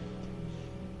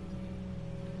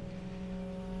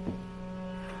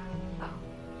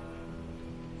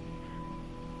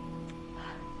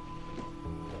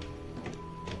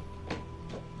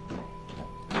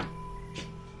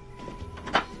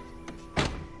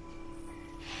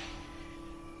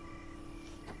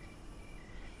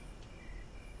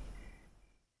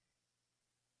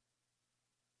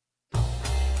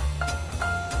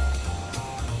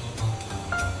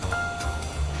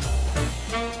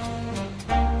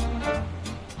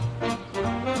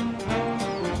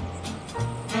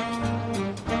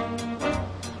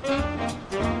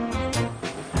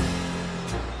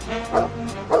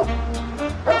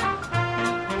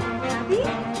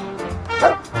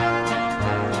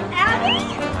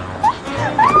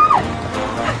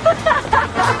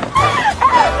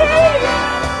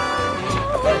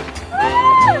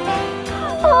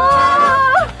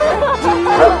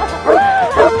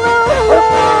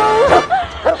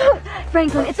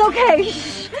 Franklin, it's okay.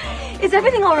 Shh. Is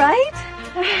everything all right?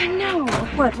 No.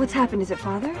 What? What's happened? Is it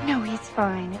Father? No, he's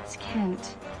fine. It's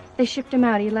Kent. They shipped him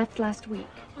out. He left last week.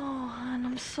 Oh, hon,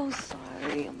 I'm so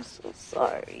sorry. I'm so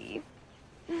sorry.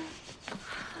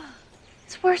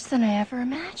 It's worse than I ever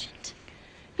imagined.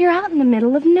 You're out in the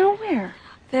middle of nowhere.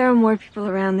 There are more people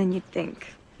around than you'd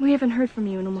think. We haven't heard from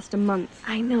you in almost a month.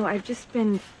 I know. I've just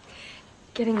been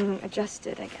getting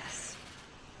adjusted, I guess.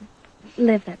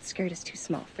 Liv, that skirt is too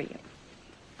small for you.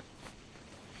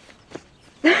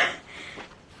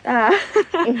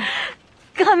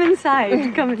 Come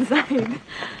inside. Come inside.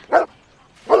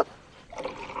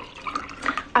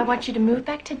 I want you to move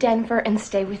back to Denver and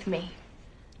stay with me.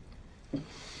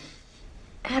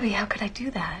 Abby, how could I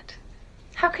do that?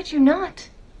 How could you not?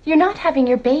 You're not having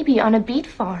your baby on a beet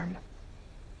farm.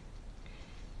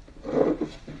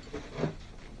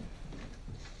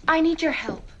 I need your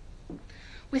help.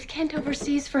 With Kent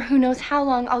overseas for who knows how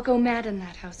long, I'll go mad in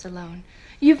that house alone.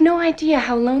 You've no idea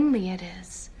how lonely it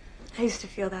is. I used to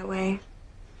feel that way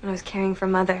when I was caring for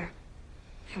Mother.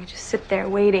 I would just sit there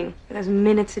waiting for those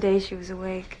minutes a day she was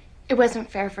awake. It wasn't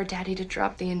fair for Daddy to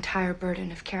drop the entire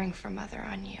burden of caring for Mother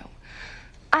on you.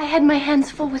 I had my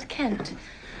hands full with Kent.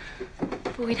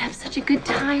 But we'd have such a good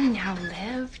time now,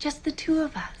 Liv. Just the two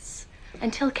of us.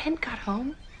 Until Kent got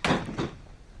home.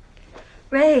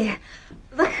 Ray,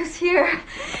 look who's here.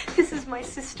 This is my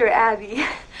sister, Abby.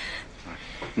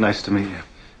 Nice to meet you.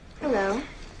 Hello.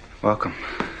 Welcome.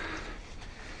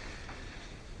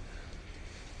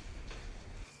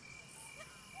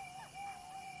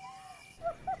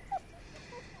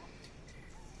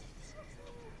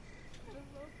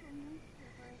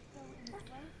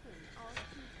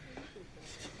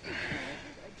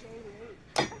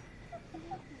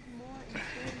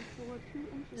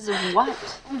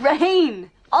 What? Rain!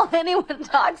 All anyone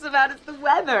talks about is the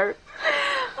weather.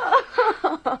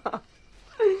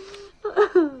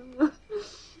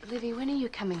 Livvy, when are you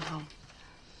coming home?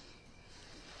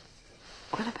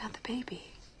 What about the baby?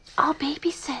 I'll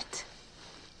babysit.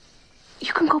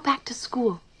 You can go back to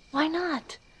school. Why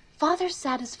not? Father's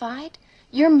satisfied.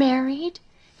 You're married.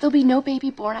 There'll be no baby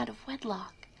born out of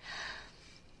wedlock.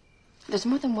 There's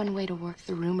more than one way to work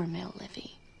the rumor mill,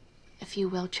 Livvy. A few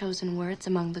well-chosen words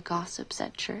among the gossips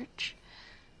at church.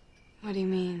 What do you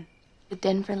mean? The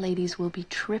Denver ladies will be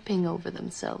tripping over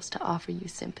themselves to offer you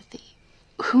sympathy.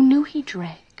 Who knew he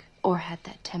drank or had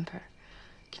that temper?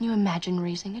 Can you imagine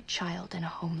raising a child in a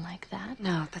home like that?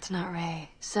 No, that's not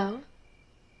Ray. So?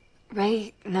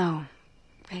 Ray, no.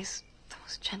 Ray's the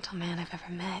most gentle man I've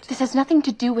ever met. This has nothing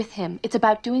to do with him. It's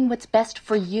about doing what's best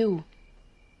for you.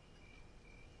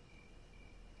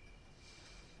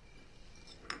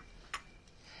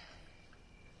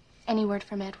 Any word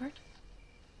from Edward?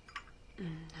 No.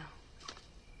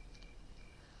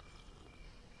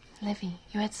 Livvy,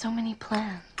 you had so many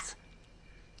plans.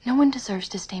 No one deserves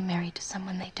to stay married to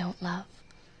someone they don't love.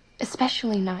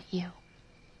 Especially not you.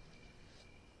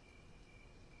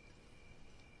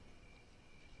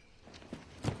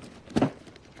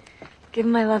 Give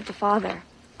my love to Father.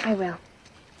 I will.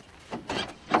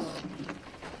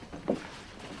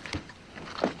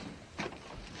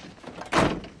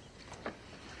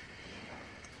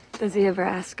 Does he ever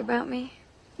ask about me?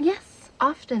 Yes,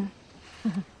 often.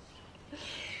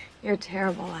 You're a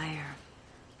terrible liar.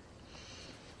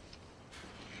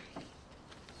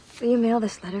 Will you mail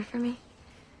this letter for me?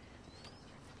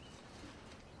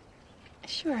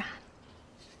 Sure.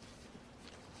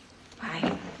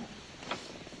 Bye.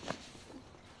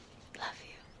 Love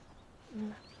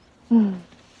you. Mm.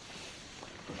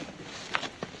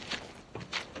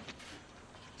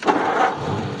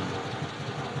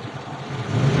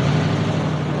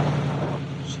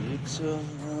 Cheeks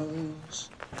of rose,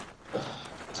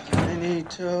 tiny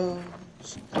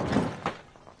toes,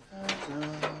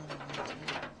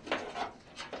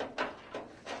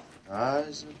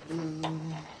 eyes of blue,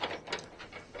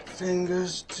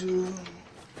 fingers too.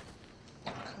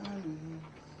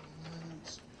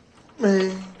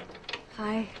 Me.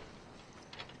 Hi.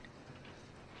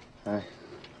 Hi.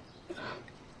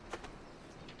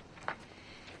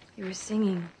 You were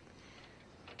singing.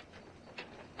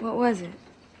 What was it?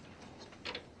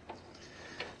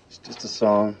 It's just a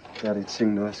song Daddy'd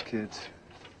sing to us kids.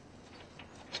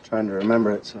 I was trying to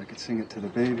remember it so I could sing it to the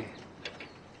baby.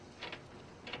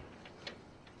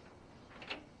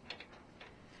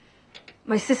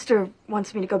 My sister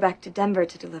wants me to go back to Denver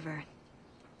to deliver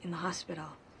in the hospital.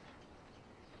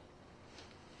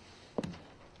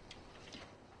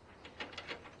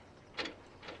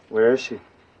 Where is she?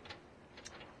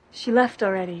 She left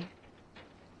already.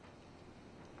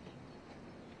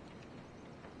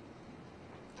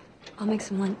 I'll make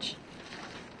some lunch.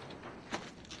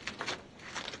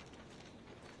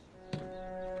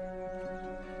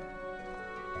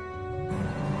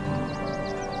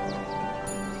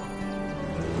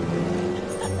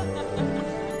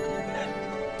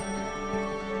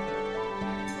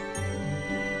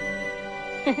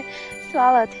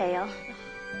 Swallowtail.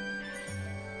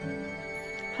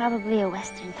 Probably a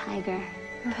western tiger.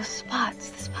 The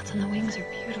spots on the wings are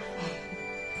beautiful.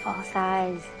 False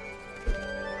eyes.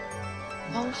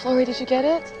 Oh, Florrie, did you get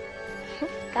it?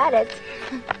 Got it.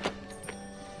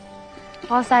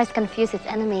 False eyes confuse its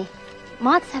enemy.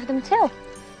 Moths have them too.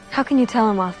 How can you tell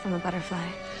a moth from a butterfly?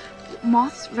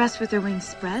 Moths rest with their wings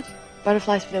spread,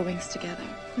 butterflies with their wings together.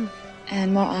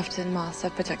 And more often, moths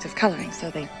have protective coloring, so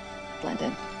they blend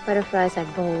in. Butterflies are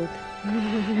bold.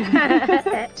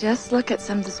 Just look at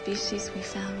some of the species we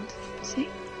found. See?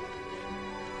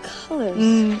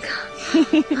 Colors.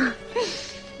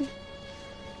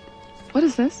 What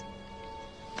is this?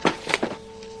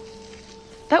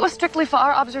 That was strictly for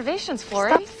our observations,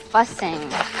 Florrie. Stop fussing.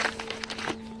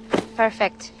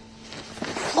 Perfect.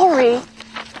 Florrie!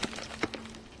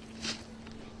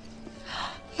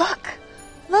 Look!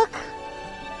 Look!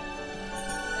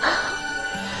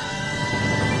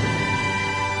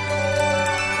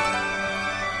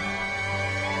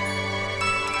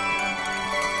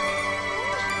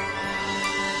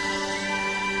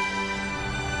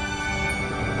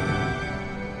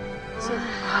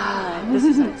 This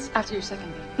is nice. After your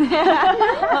second baby.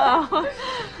 Oh.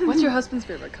 What's your husband's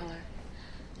favorite color?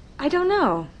 I don't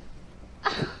know.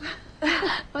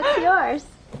 What's yours?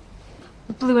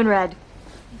 Blue and red.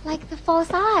 Like the false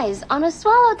eyes on a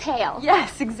swallowtail.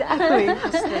 Yes, exactly.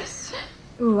 What's this?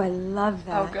 Ooh, I love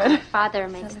that. Oh, good. Father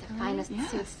makes the finest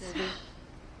suits,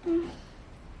 Livvy.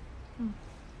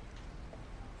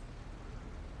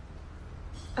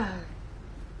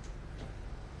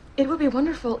 It would be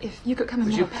wonderful if you could come in.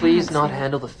 Would you please not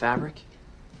handle the fabric?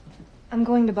 I'm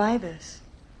going to buy this.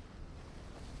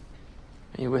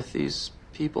 Are you with these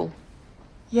people?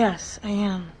 Yes, I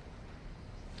am.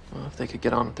 Well, if they could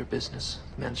get on with their business,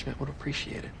 management would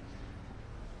appreciate it.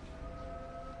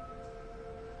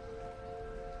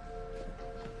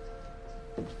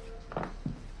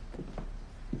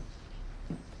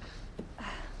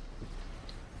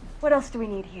 What else do we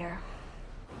need here?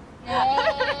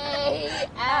 They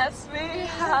asked me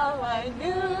how I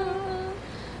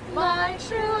knew my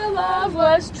true love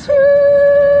was true.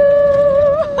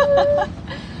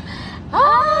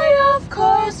 I, of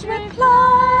course,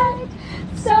 replied,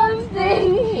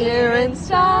 something here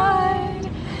inside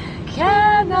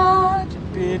cannot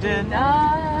be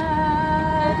denied.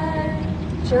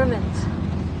 Germans.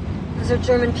 Those are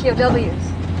German POWs.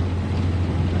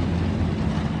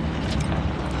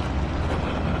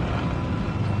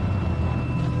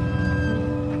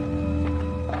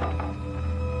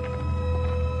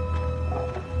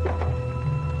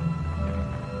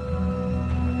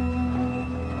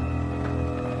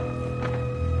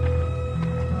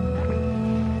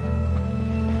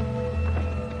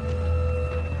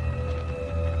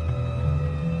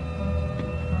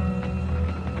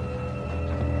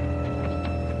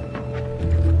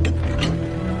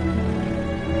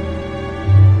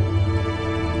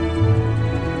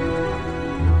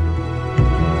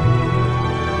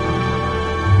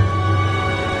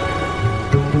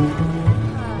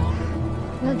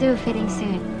 Do a fitting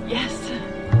soon. Yes.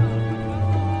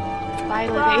 Bye,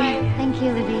 Livvy. Thank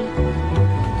you, Livvy.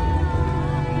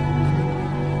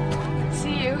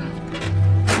 See you.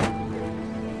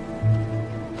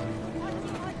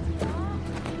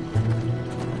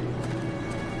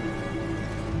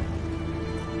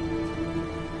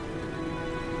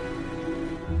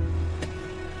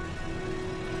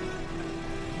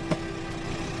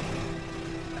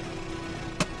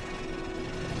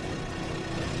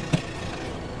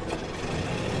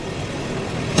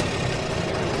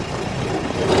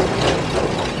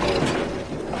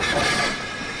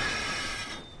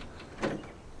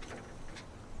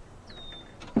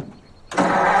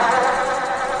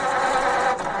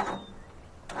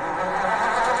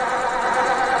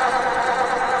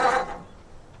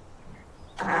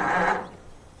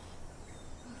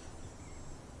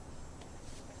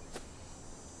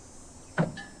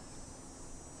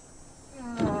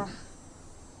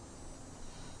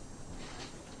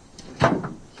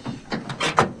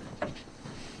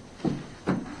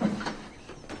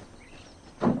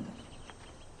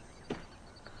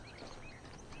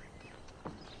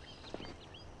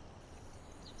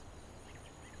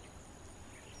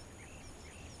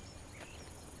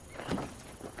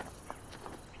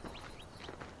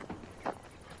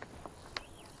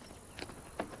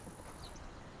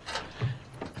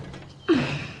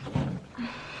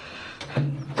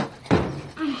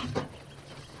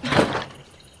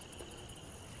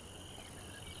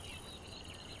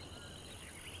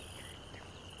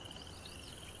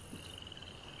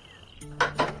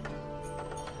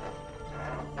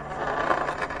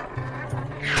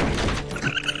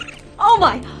 Oh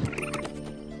my!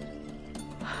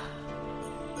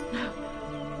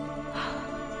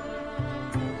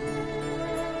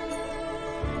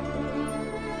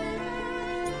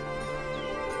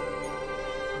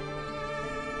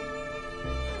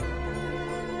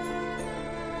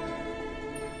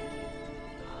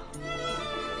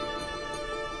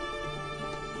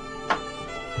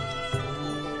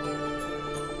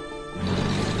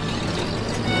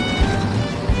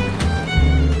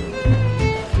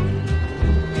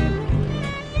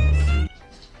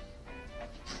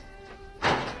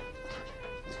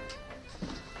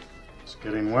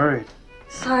 Getting worried.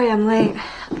 Sorry I'm late.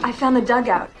 I found the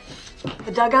dugout.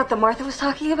 The dugout that Martha was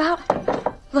talking about?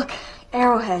 Look,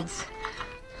 arrowheads.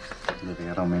 Livvy,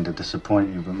 I don't mean to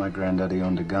disappoint you, but my granddaddy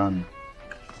owned a gun.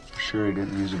 Sure he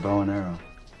didn't use a bow and arrow.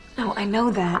 No, I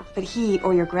know that, but he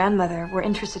or your grandmother were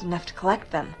interested enough to collect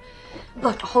them.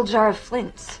 Look, a whole jar of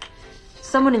flints.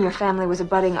 Someone in your family was a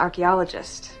budding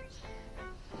archaeologist.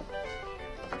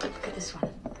 Look at this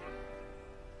one.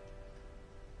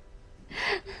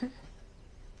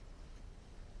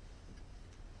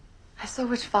 I so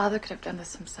wish Father could have done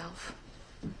this himself.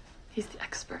 He's the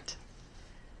expert.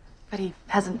 But he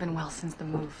hasn't been well since the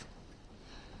move.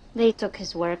 They took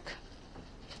his work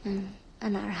and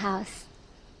our house.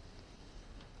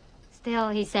 Still,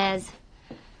 he says,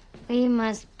 we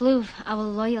must prove our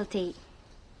loyalty.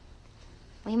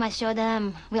 We must show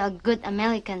them we are good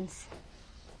Americans.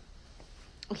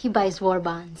 He buys war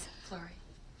bonds. Sorry.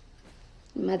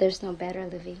 Mother's no better,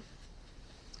 Livvy.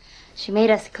 She made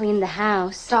us clean the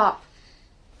house. Stop.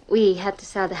 We had to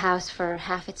sell the house for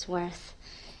half its worth.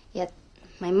 Yet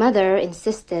my mother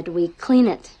insisted we clean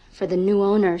it for the new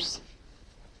owners.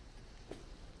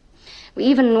 We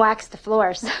even waxed the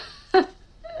floors.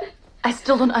 I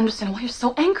still don't understand why you're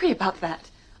so angry about that.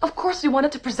 Of course we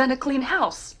wanted to present a clean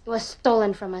house. It was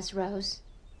stolen from us, Rose.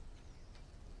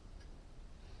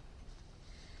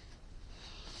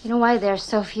 You know why there are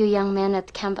so few young men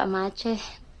at Camp Amache?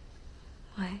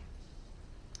 Why?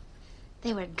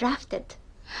 They were drafted.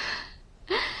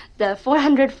 The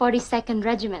 442nd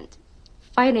Regiment,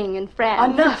 fighting in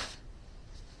France. Enough!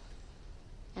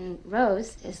 And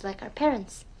Rose is like our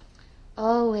parents.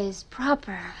 Always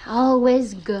proper,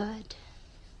 always good.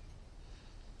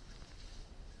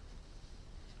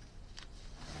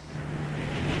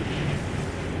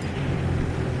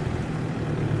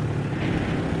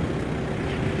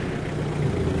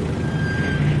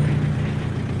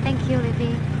 Thank you,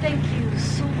 Livvy. Thank you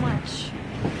so much.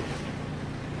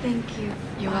 Thank you.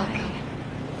 You're welcome.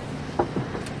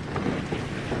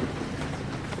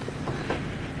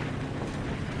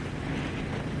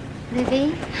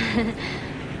 Livvy,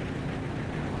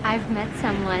 I've met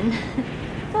someone.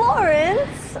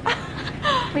 Florence!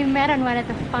 We met on one of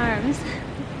the farms.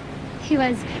 He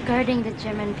was guarding the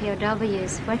German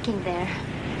POWs working there.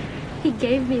 He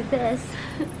gave me this.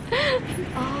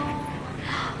 Oh.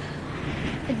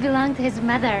 It belonged to his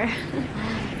mother.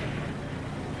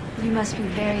 You must be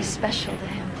very special to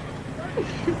him.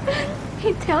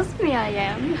 He tells me I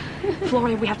am.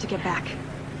 Florian, we have to get back.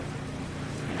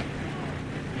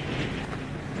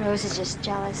 Rose is just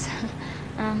jealous.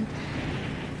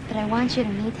 But I want you to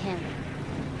meet him.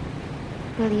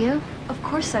 Will you? Of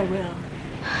course I will.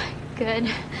 Good.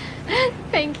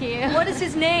 Thank you. What is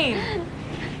his name?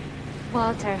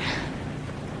 Walter.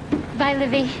 Bye,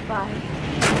 Livvy. Bye.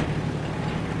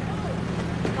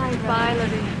 Bye, bye,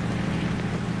 Livvy.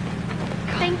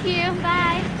 Thank you.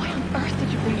 Bye. Why on earth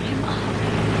did you bring him up?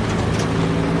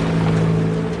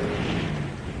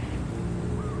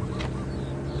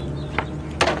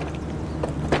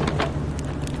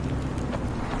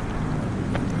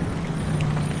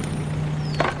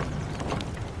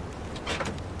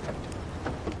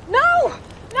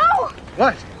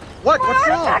 What? What? More What's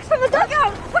wrong? artifacts from the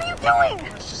dugout! What are you doing?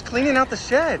 I was just cleaning out the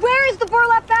shed. Where is the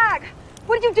burlap bag?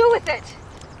 What did you do with it?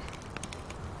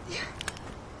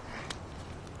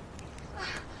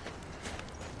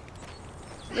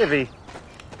 Livvy.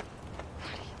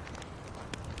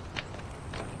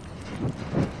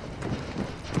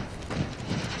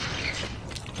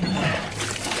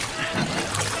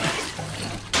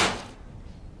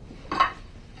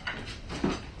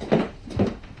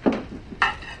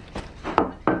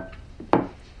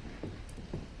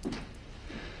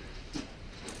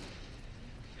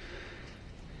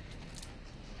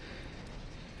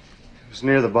 It was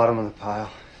near the bottom of the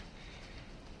pile.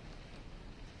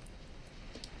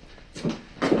 It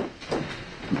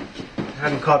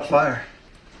hadn't caught fire.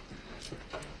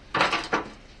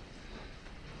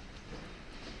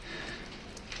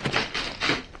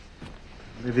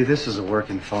 Livvy, this is a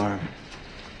working farm.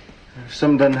 If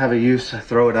something doesn't have a use, I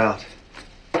throw it out.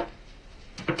 I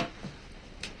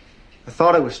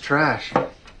thought it was trash.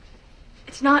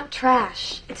 It's not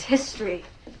trash. It's history.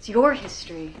 It's your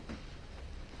history.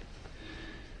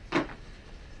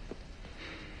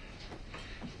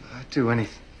 I'd do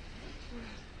anything.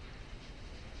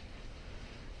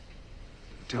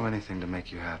 Do anything to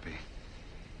make you happy.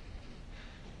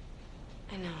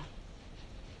 I know.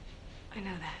 I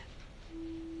know that.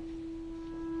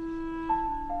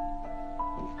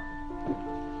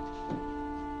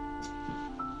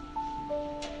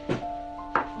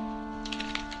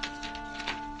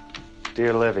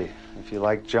 Dear Livvy, if you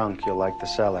like junk, you'll like the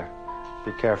cellar.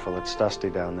 Be careful, it's dusty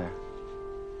down there.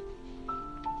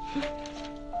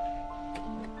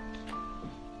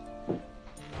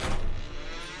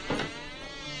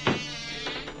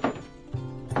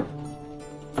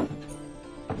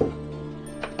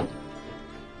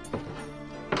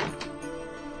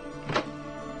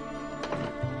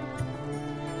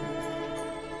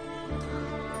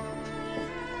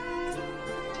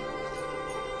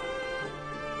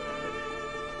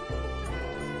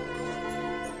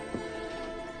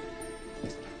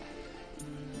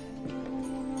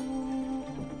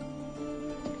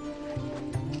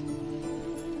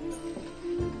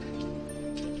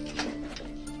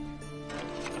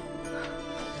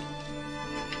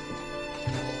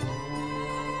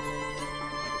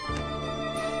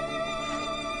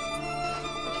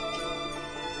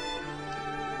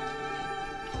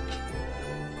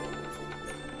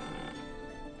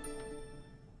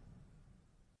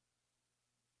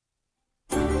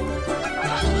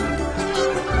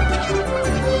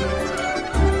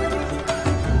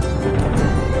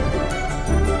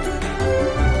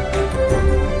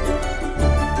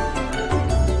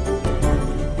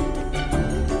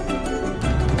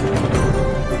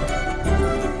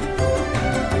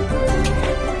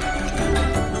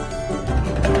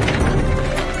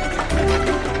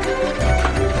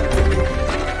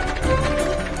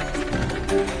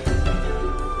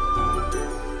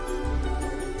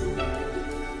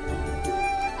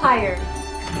 Hired.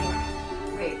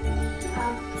 Wait.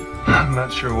 I'm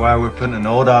not sure why we're putting an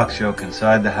old ox yoke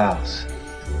inside the house.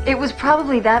 It was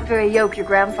probably that very yoke your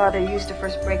grandfather used to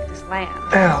first break this land.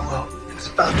 Yeah, well, it's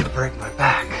about to break my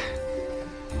back.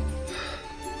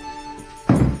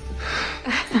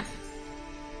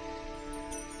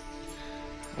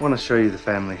 I want to show you the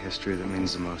family history that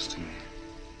means the most to me.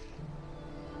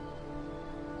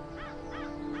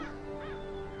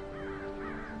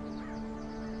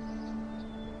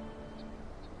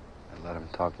 I let him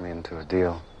talk me into a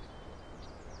deal.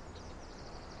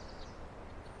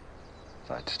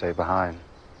 So I'd stay behind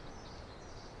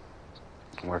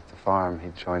and work the farm.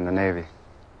 He'd join the Navy.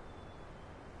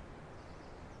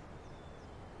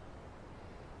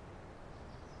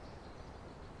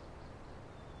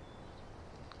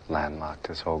 Landlocked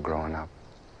his whole growing up.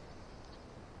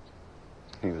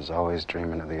 He was always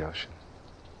dreaming of the ocean.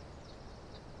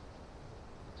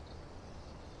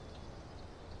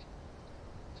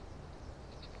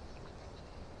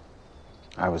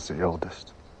 I was the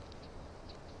oldest.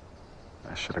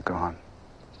 I should have gone.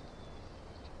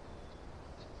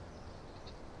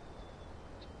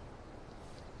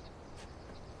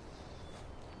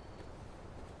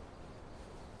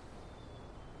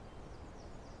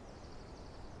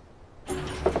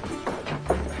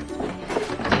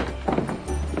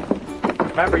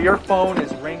 Remember, your phone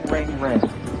is ring, ring, ring.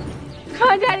 Come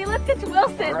on, Daddy, let's get to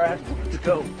Wilson. All right, let's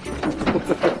go.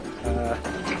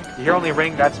 You hear only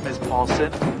ring, that's Miss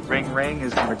Paulson. Ring, ring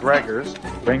is the McGregors.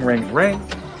 Ring, ring, ring.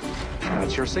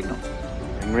 That's your signal.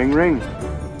 Ring, ring, ring.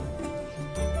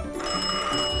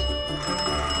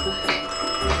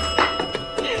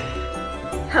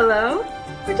 Hello?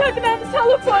 We're talking on the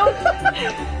telephone.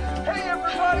 Hey,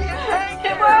 everybody, it's Hank.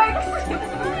 It works.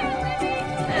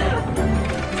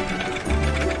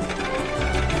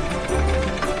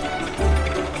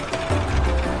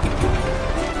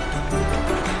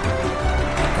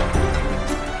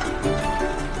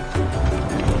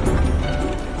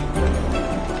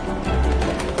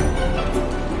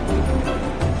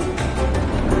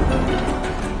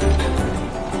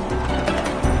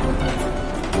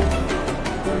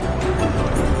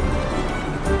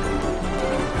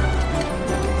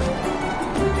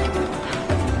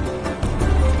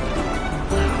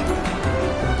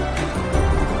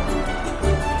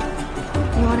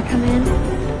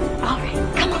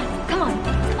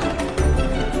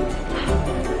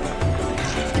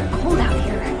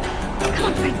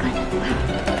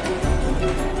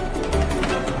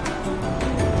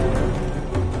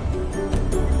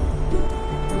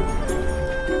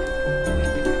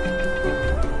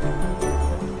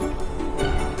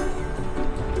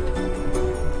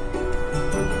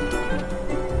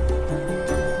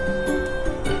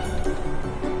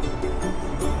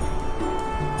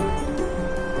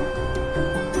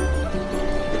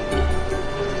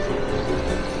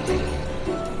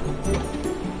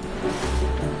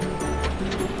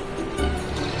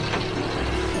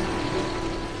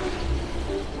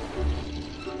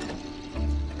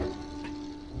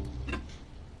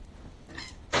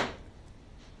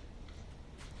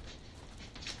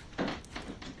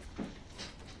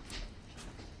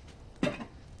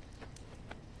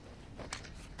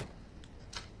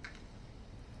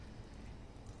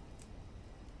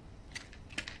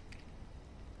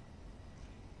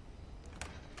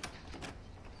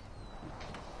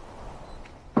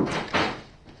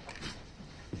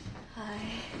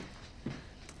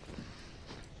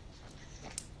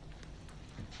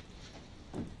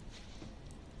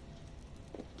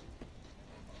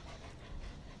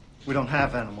 We don't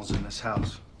have animals in this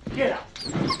house. Get out!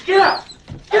 Get out!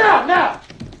 Get out now!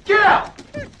 Get out!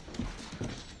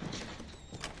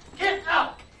 Get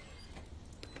out!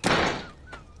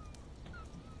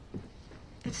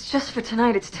 It's just for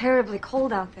tonight. It's terribly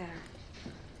cold out there.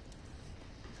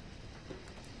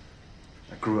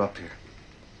 I grew up here.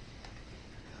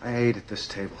 I ate at this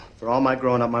table. For all my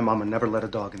growing up, my mama never let a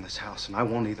dog in this house, and I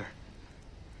won't either.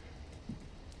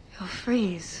 You'll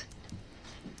freeze.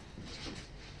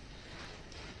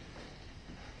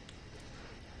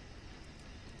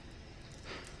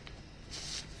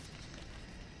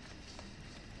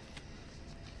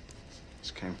 This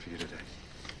came for you today.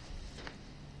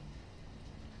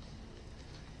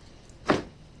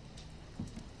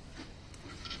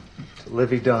 To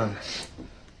Olivia Dunne.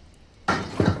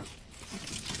 I'm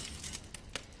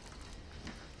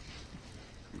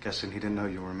guessing he didn't know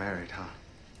you were married, huh?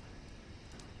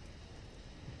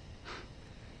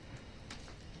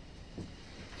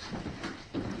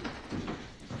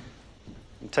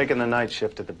 I'm taking the night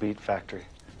shift at the beet factory.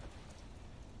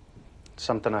 It's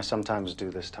something I sometimes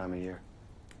do this time of year.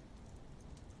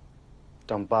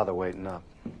 don't bother waiting up.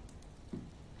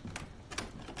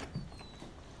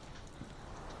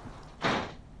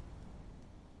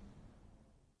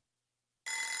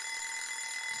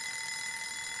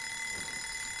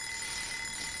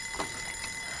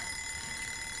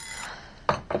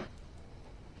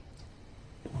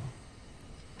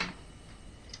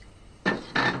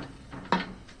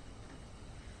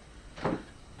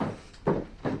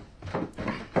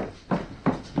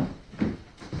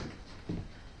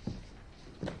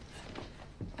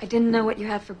 I didn't know what you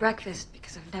had for breakfast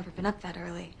because I've never been up that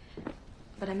early.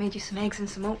 But I made you some eggs and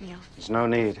some oatmeal. There's no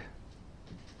need.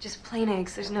 Just plain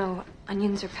eggs. There's no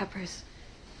onions or peppers.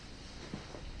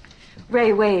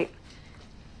 Ray, wait.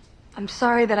 I'm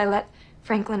sorry that I let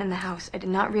Franklin in the house. I did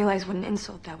not realize what an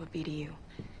insult that would be to you.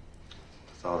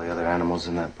 With all the other animals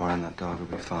in that barn, that dog will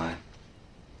be fine.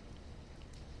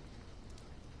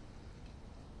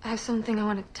 I have something I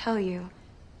want to tell you.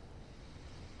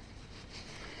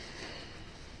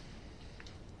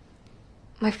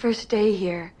 My first day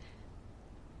here,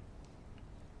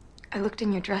 I looked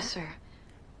in your dresser.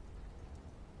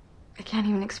 I can't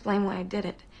even explain why I did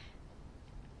it.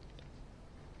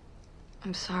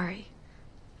 I'm sorry.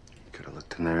 You could have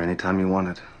looked in there anytime you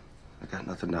wanted. I got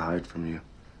nothing to hide from you.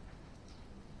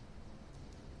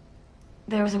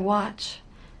 There was a watch.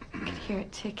 I could hear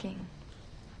it ticking.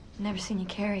 Never seen you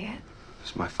carry it.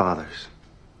 It's my father's.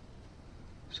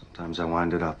 Sometimes I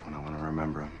wind it up when I want to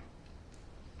remember him.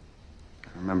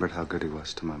 I remembered how good he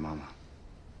was to my mama.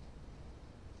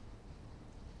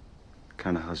 The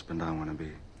kind of husband I want to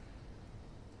be.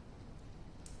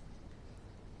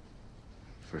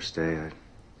 First day,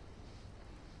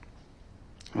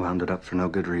 I wound it up for no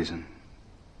good reason.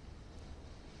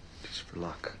 Just for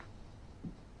luck.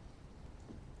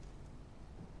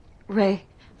 Ray,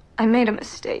 I made a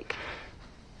mistake.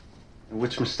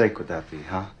 Which mistake would that be,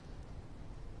 huh?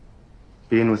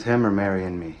 Being with him or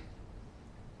marrying me?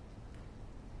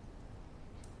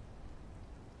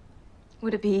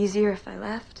 Would it be easier if I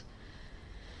left?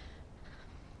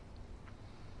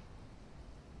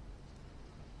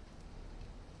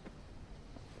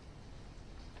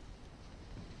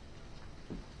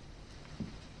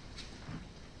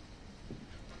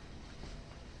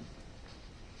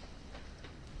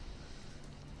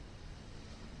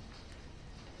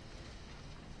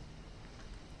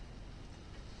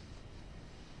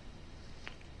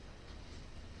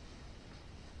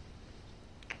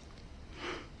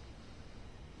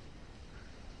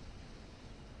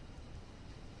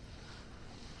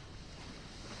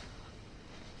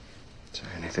 Is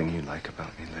there anything you like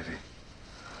about me, Livvy?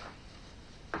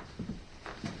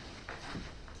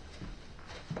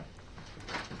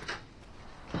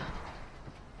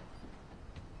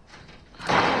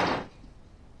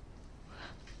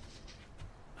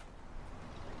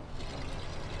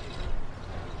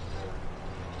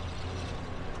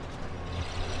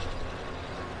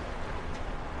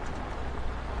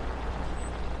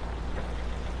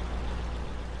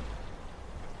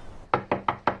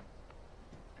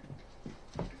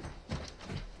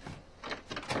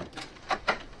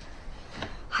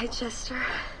 Hi, Chester.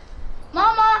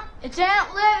 Mama, it's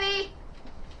Aunt Livvy.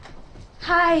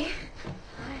 Hi.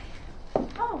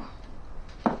 Oh.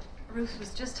 Ruth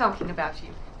was just talking about you.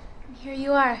 Here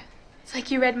you are. It's like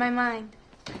you read my mind.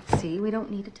 See, we don't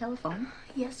need a telephone.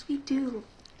 Yes, we do.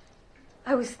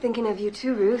 I was thinking of you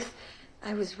too, Ruth.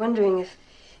 I was wondering if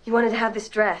you wanted to have this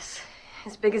dress.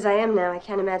 As big as I am now, I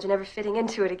can't imagine ever fitting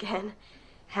into it again.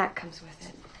 Hat comes with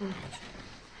it.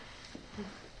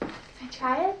 Can I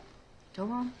try it? Go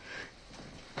on.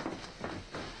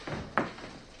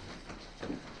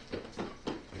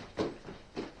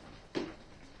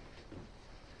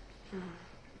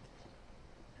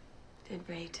 Did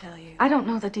Ray tell you? I don't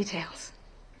know the details.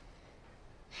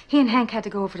 He and Hank had to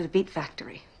go over to the beet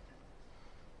factory.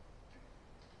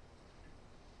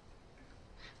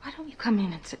 Why don't you come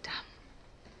in and sit down?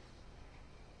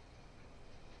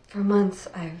 For months,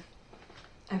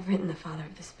 I've written the father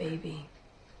of this baby.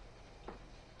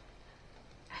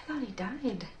 I thought he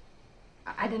died.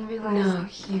 I didn't realize. No,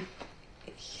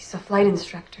 he's a flight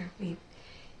instructor. He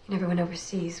never went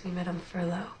overseas. We met on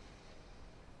furlough.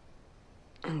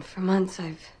 And for months,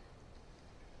 I've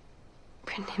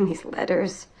written him these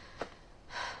letters.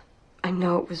 I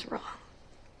know it was wrong.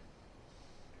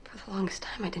 For the longest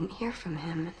time, I didn't hear from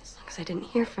him. And as long as I didn't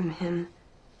hear from him,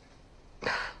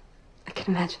 I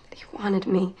can imagine that he wanted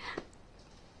me.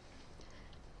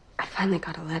 I finally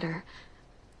got a letter.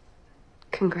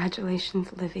 Congratulations,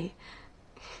 Livvy.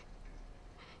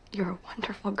 You're a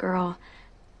wonderful girl.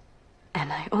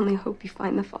 And I only hope you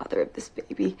find the father of this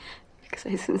baby, because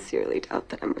I sincerely doubt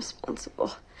that I'm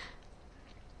responsible.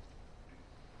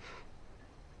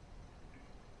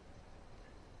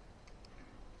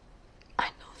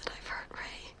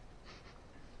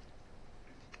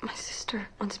 sister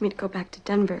wants me to go back to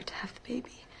Denver to have the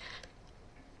baby.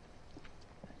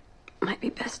 Might be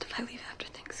best if I leave after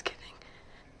Thanksgiving.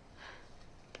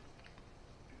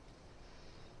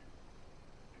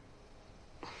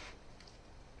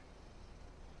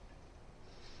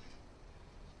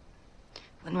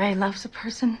 When Ray loves a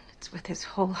person, it's with his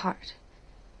whole heart.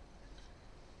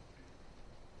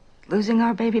 Losing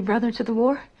our baby brother to the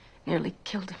war nearly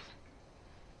killed him.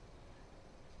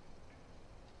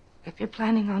 If you're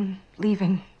planning on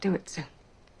leaving, do it soon.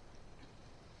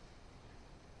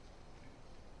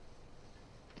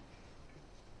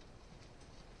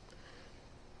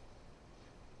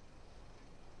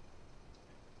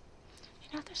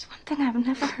 You know, there's one thing I've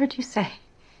never heard you say.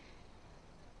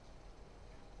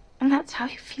 And that's how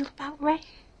you feel about Ray.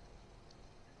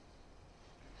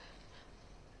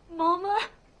 Mama?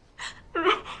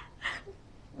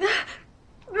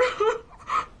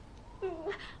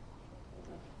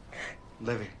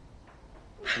 Livvy.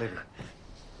 Livvy.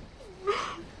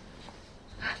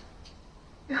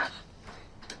 It's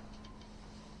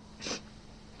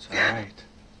all right.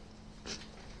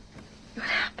 What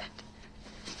happened?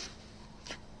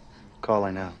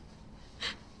 Calling out.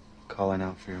 Calling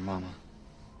out for your mama.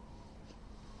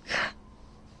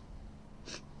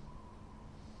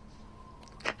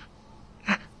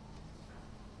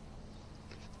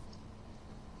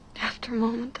 After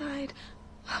Mama died,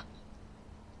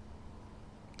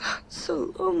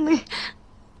 so lonely.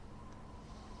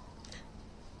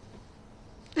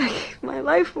 I gave my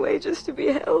life away just to be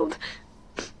held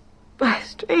by a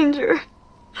stranger.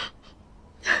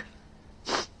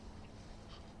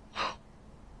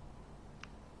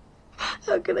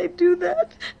 How could I do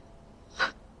that?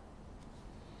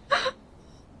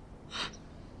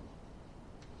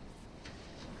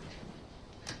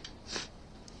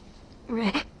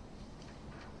 Ray,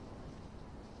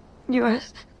 you are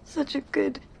such a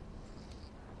good...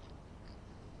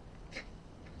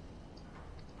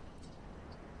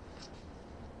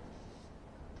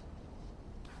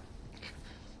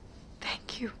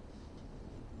 Thank you.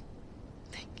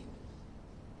 Thank you.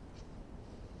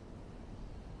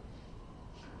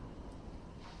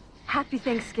 Happy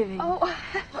Thanksgiving. Oh,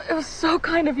 it was so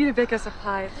kind of you to bake us a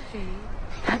pie, Livvy.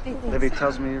 Happy Thanksgiving. Livvy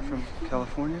tells me you're from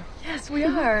California? Yes, we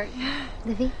are. Yeah.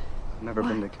 Livvy, I've never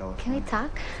been to California. can we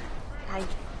talk? I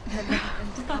had never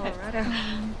been to Colorado.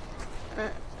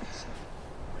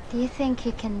 Do you think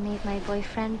you can meet my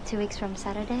boyfriend 2 weeks from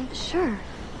Saturday? Sure.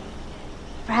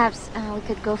 Perhaps we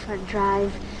could go for a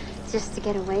drive just to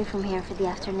get away from here for the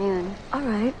afternoon. All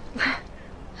right.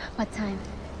 What time?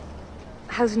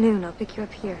 How's noon? I'll pick you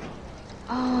up here.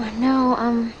 Oh, no,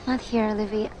 not here,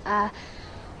 Livvy.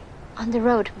 On the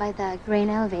road by the grain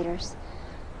elevators.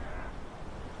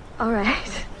 All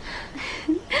right.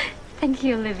 Thank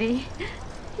you, Livvy.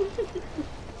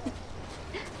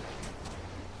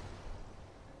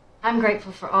 I'm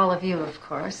grateful for all of you, of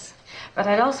course. But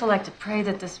I'd also like to pray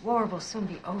that this war will soon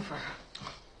be over.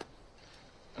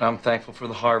 And I'm thankful for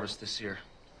the harvest this year.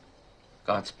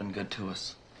 God's been good to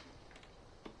us.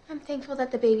 I'm thankful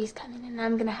that the baby's coming and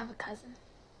I'm gonna have a cousin.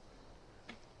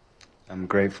 I'm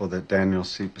grateful that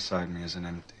Daniel's seat beside me isn't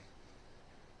empty.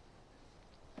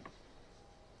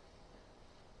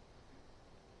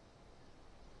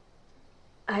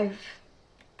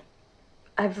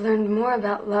 I've learned more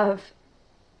about love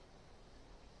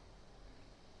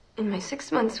in my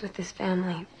 6 months with this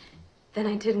family than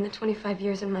I did in the 25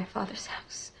 years in my father's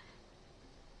house.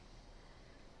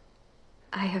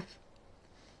 I have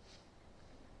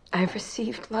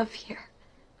received love here,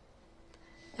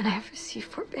 and I have received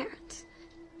forbearance.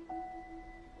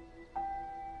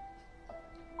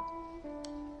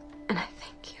 And I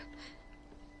thank you.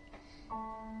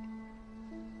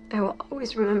 I will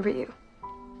always remember you,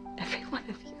 every one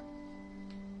of you.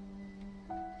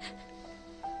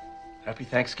 Happy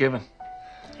Thanksgiving.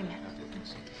 Amen.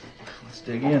 Let's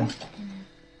dig in.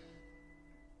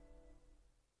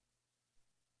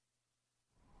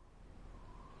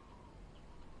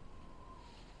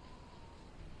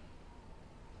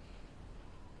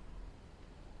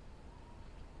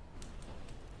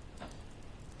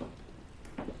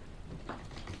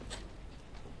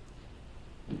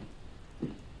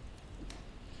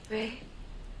 Ray,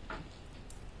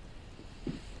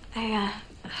 I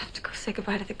have to go say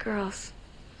goodbye to the girls.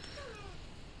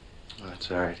 Oh,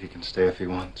 that's all right. He can stay if he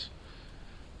wants.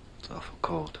 It's awful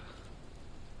cold.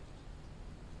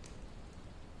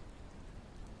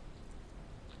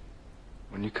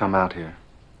 When you come out here,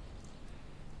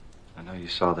 I know you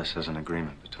saw this as an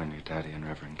agreement between your daddy and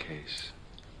Reverend Case.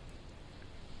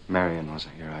 Marion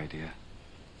wasn't your idea.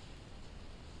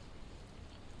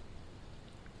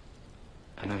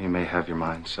 I know you may have your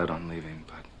mind set on leaving,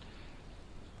 but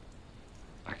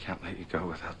I can't let you go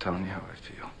without telling you how I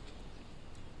feel.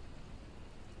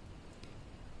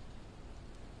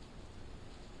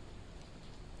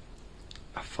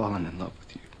 I've fallen in love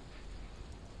with you.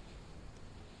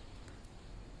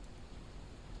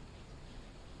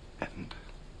 And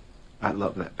I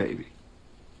love that baby.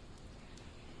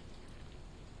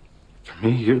 For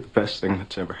me, you're the best thing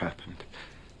that's ever happened.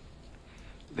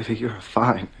 Livy, you're a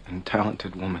fine and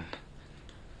talented woman.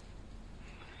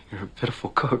 You're a pitiful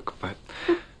cook, but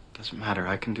it doesn't matter.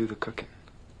 I can do the cooking.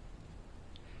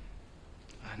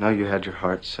 I know you had your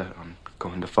heart set on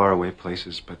going to faraway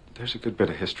places, but there's a good bit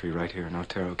of history right here in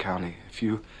Otero County. If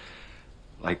you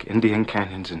like Indian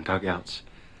canyons and dugouts,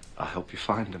 I'll help you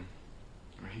find them.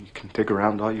 You can dig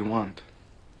around all you want.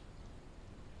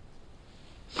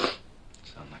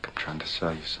 Sound like I'm trying to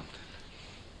sell you something.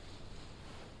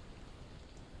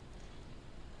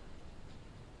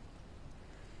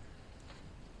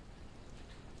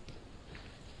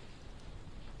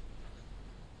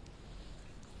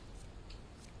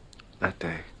 That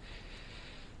day,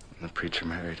 when the preacher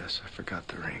married us, I forgot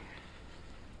the ring.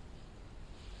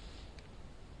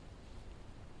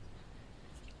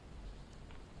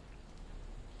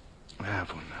 I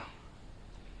have one now.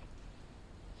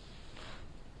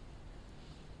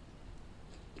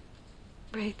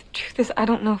 Ray, the truth is, I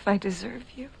don't know if I deserve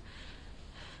you.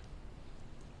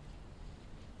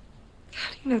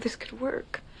 How do you know this could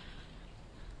work?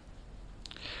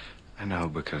 I know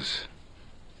because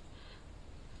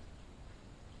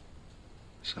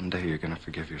someday you're gonna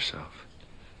forgive yourself.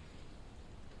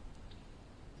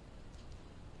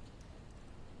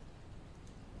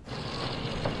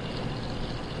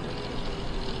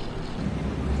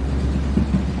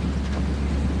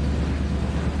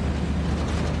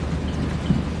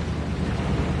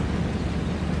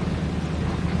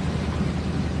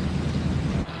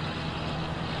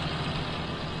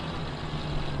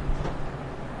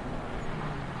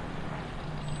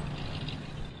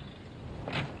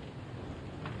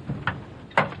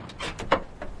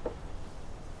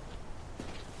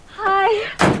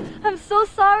 I'm so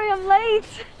sorry I'm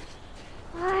late.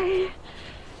 Hi.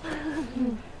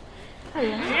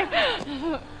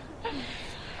 Hello.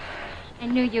 I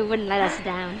knew you wouldn't let us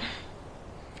down.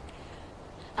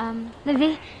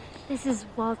 Livvy, this is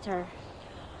Walter.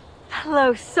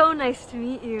 Hello, so nice to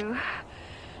meet you.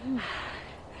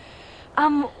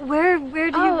 Where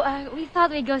do you... we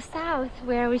thought we'd go south,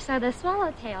 where we saw the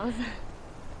swallowtails.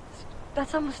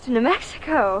 That's almost to New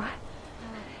Mexico.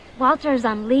 Walter's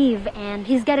on leave, and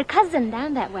he's got a cousin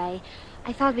down that way.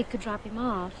 I thought we could drop him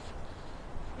off.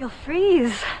 You'll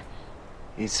freeze.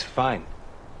 He's fine.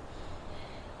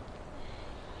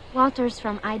 Walter's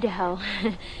from Idaho.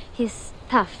 He's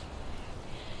tough.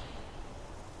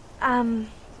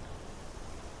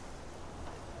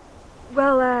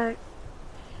 Well,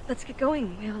 let's get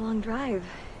going. We have a long drive.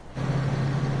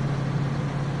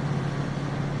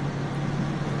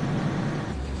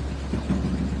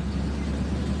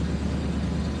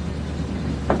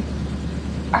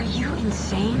 Are you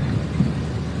insane?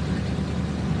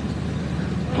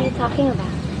 What are you talking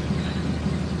about?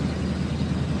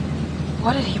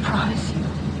 What did he promise you?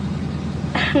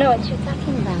 I don't know what you're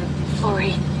talking about.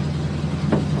 Lori,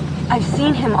 I've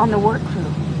seen him on the work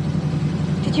crew.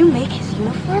 Did you make his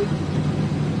uniform?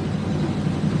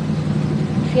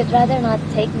 If you'd rather not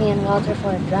take me and Walter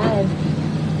for a drive,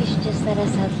 you should just let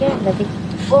us out here, Livvy.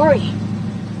 Lori,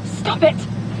 stop it!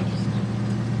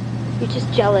 You're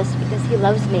just jealous because he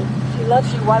loves me. If he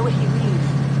loves you, why would he leave?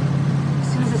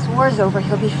 As soon as this war's over,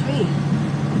 he'll be free.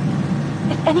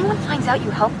 If anyone finds out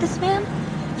you helped this man,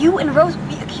 you and Rose will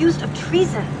be accused of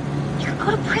treason. You could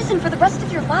go to prison for the rest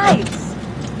of your lives.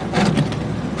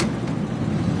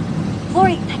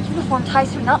 Lori, that uniform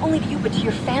ties her not only to you, but to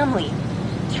your family.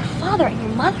 To your father and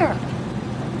your mother.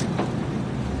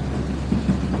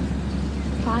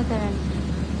 Father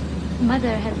and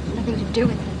mother had nothing to do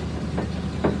with it.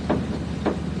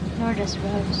 Nor does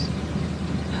Rose.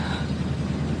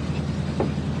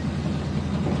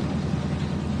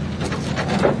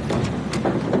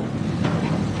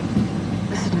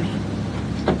 Listen to me.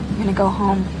 You're gonna go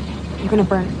home. You're gonna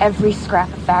burn every scrap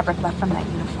of fabric left from that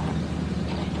uniform.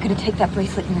 You're gonna take that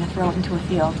bracelet and you're gonna throw it into a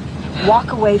field.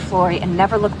 Walk away, Flory, and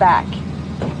never look back.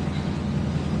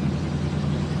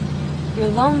 You're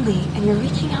lonely and you're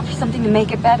reaching out for something to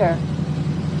make it better.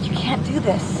 You can't do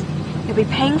this. You'll be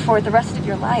paying for it the rest of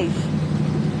your life.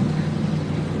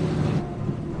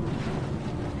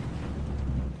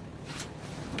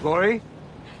 Lori?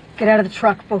 Get out of the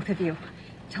truck, both of you.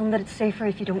 Tell them that it's safer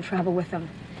if you don't travel with them.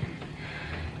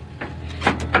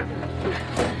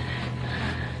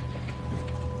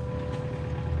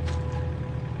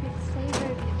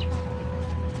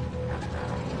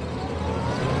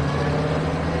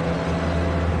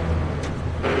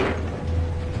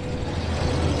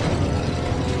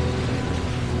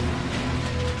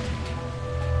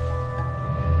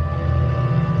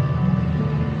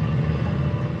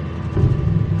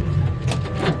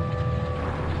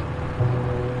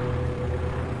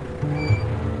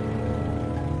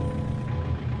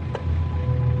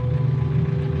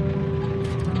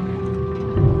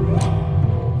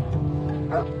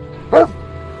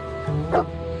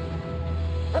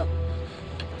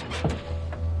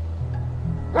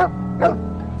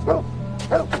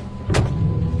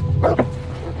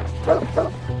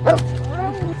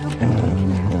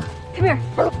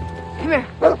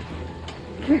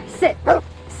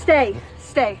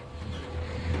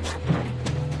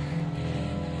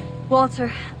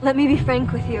 Walter, let me be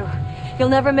frank with you. You'll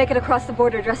never make it across the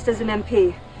border dressed as an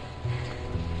MP.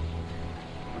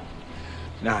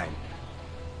 9.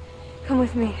 Come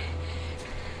with me.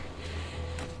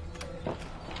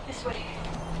 This way.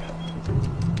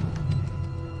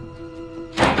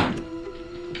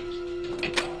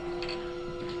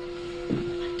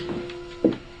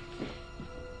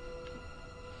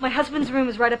 My husband's room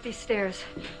is right up these stairs.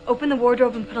 Open the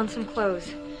wardrobe and put on some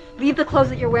clothes. Leave the clothes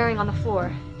that you're wearing on the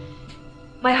floor.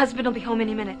 My husband will be home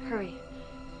any minute. Hurry.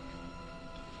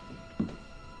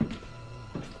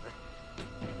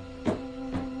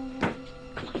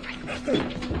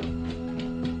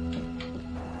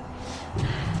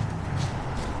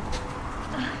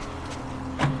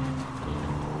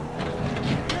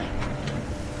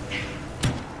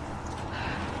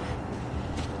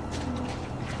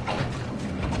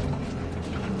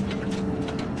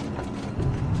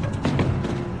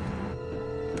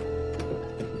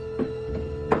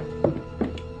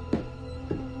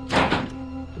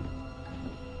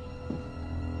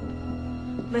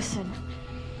 Listen.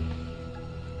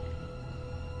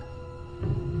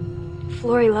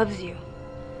 Florrie loves you.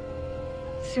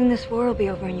 Soon this war will be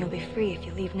over and you'll be free. If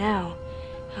you leave now,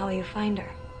 how will you find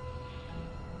her?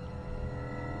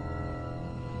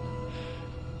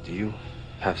 Do you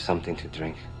have something to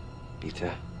drink,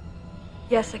 Peter?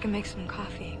 Yes, I can make some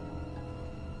coffee.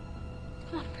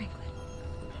 Come on, Franklin.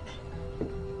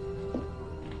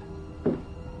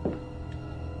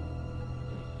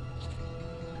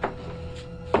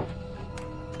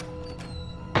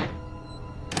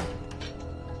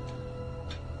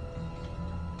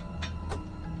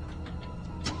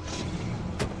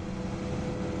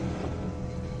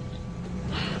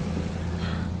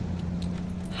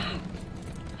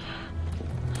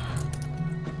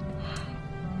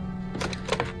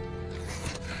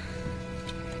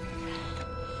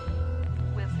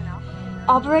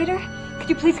 Operator, could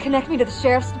you please connect me to the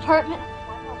sheriff's department?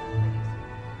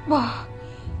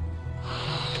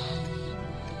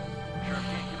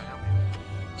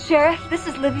 Sheriff, this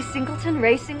is Livvy Singleton,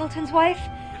 Ray Singleton's wife.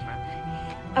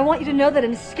 I want you to know that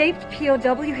an escaped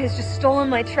POW has just stolen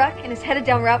my truck and is headed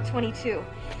down Route 22.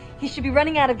 He should be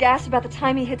running out of gas about the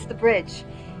time he hits the bridge.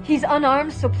 He's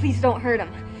unarmed, so please don't hurt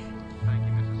him.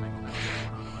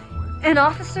 An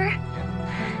officer?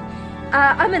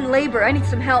 I'm in labor. I need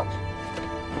some help.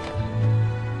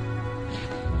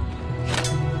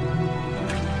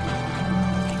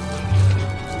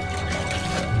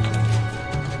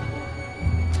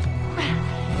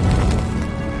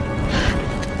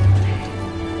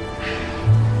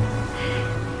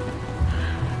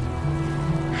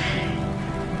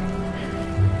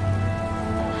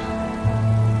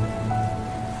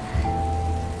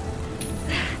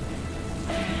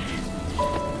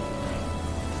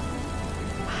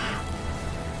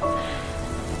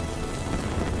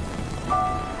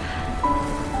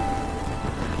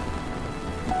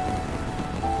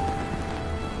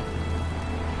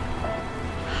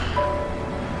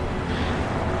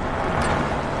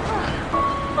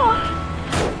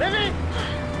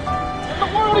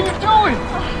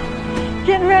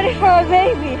 Getting ready for our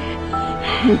baby.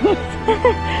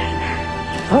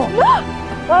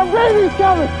 Our baby's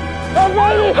coming! Our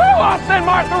baby! I'll send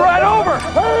Martha right over!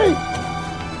 Hurry!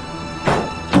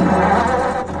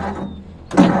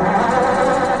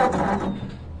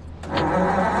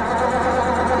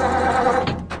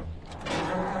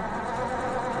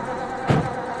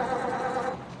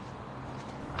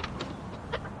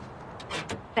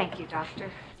 Thank you,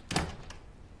 Doctor.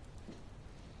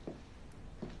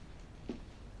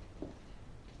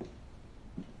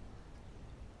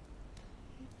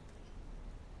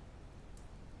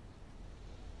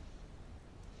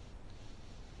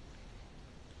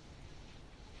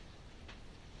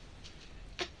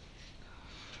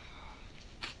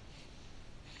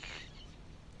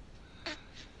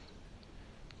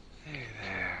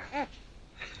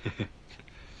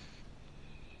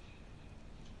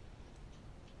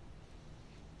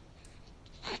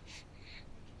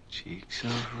 Cheeks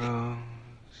of rose,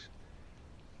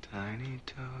 tiny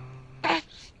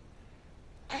toes,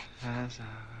 as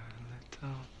our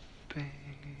little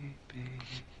baby,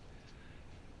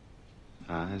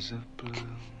 eyes of blue,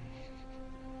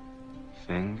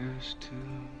 fingers too,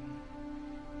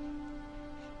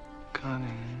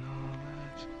 cunning all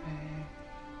as baby.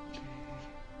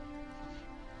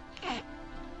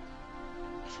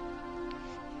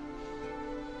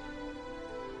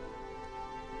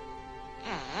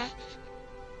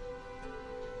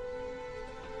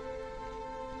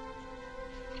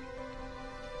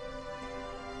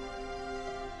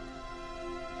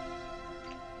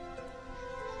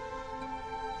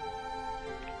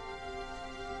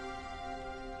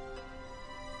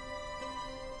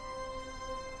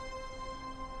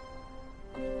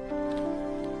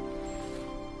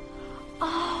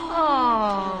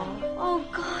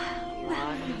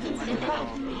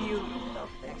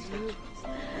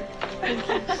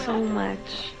 Thank you so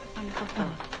much. Wonderful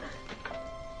thought.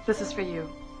 This is for you.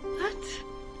 What?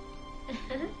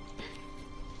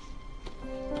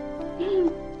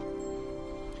 Yes.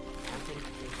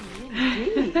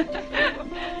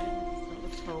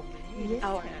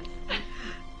 Our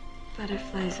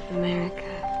Butterflies of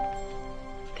America.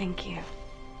 Thank you.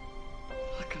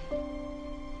 Welcome.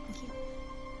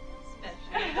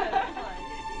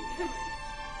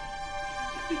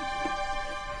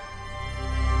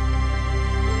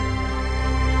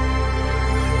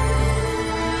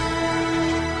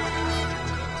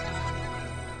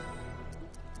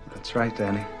 That's right,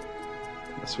 Danny.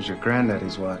 This was your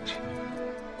granddaddy's watch.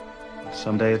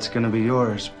 Someday it's gonna be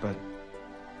yours, but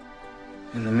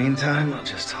in the meantime, I'll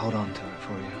just hold on to it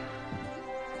for you.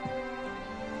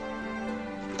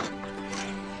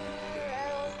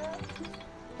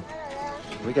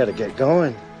 We gotta get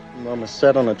going. Mama's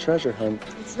set on a treasure hunt.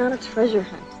 It's not a treasure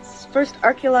hunt. It's his first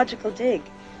archaeological dig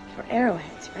for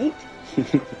arrowheads, right?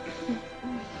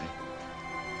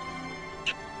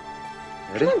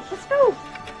 Ready? Come on, let's go.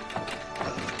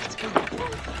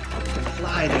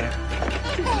 Fly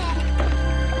there.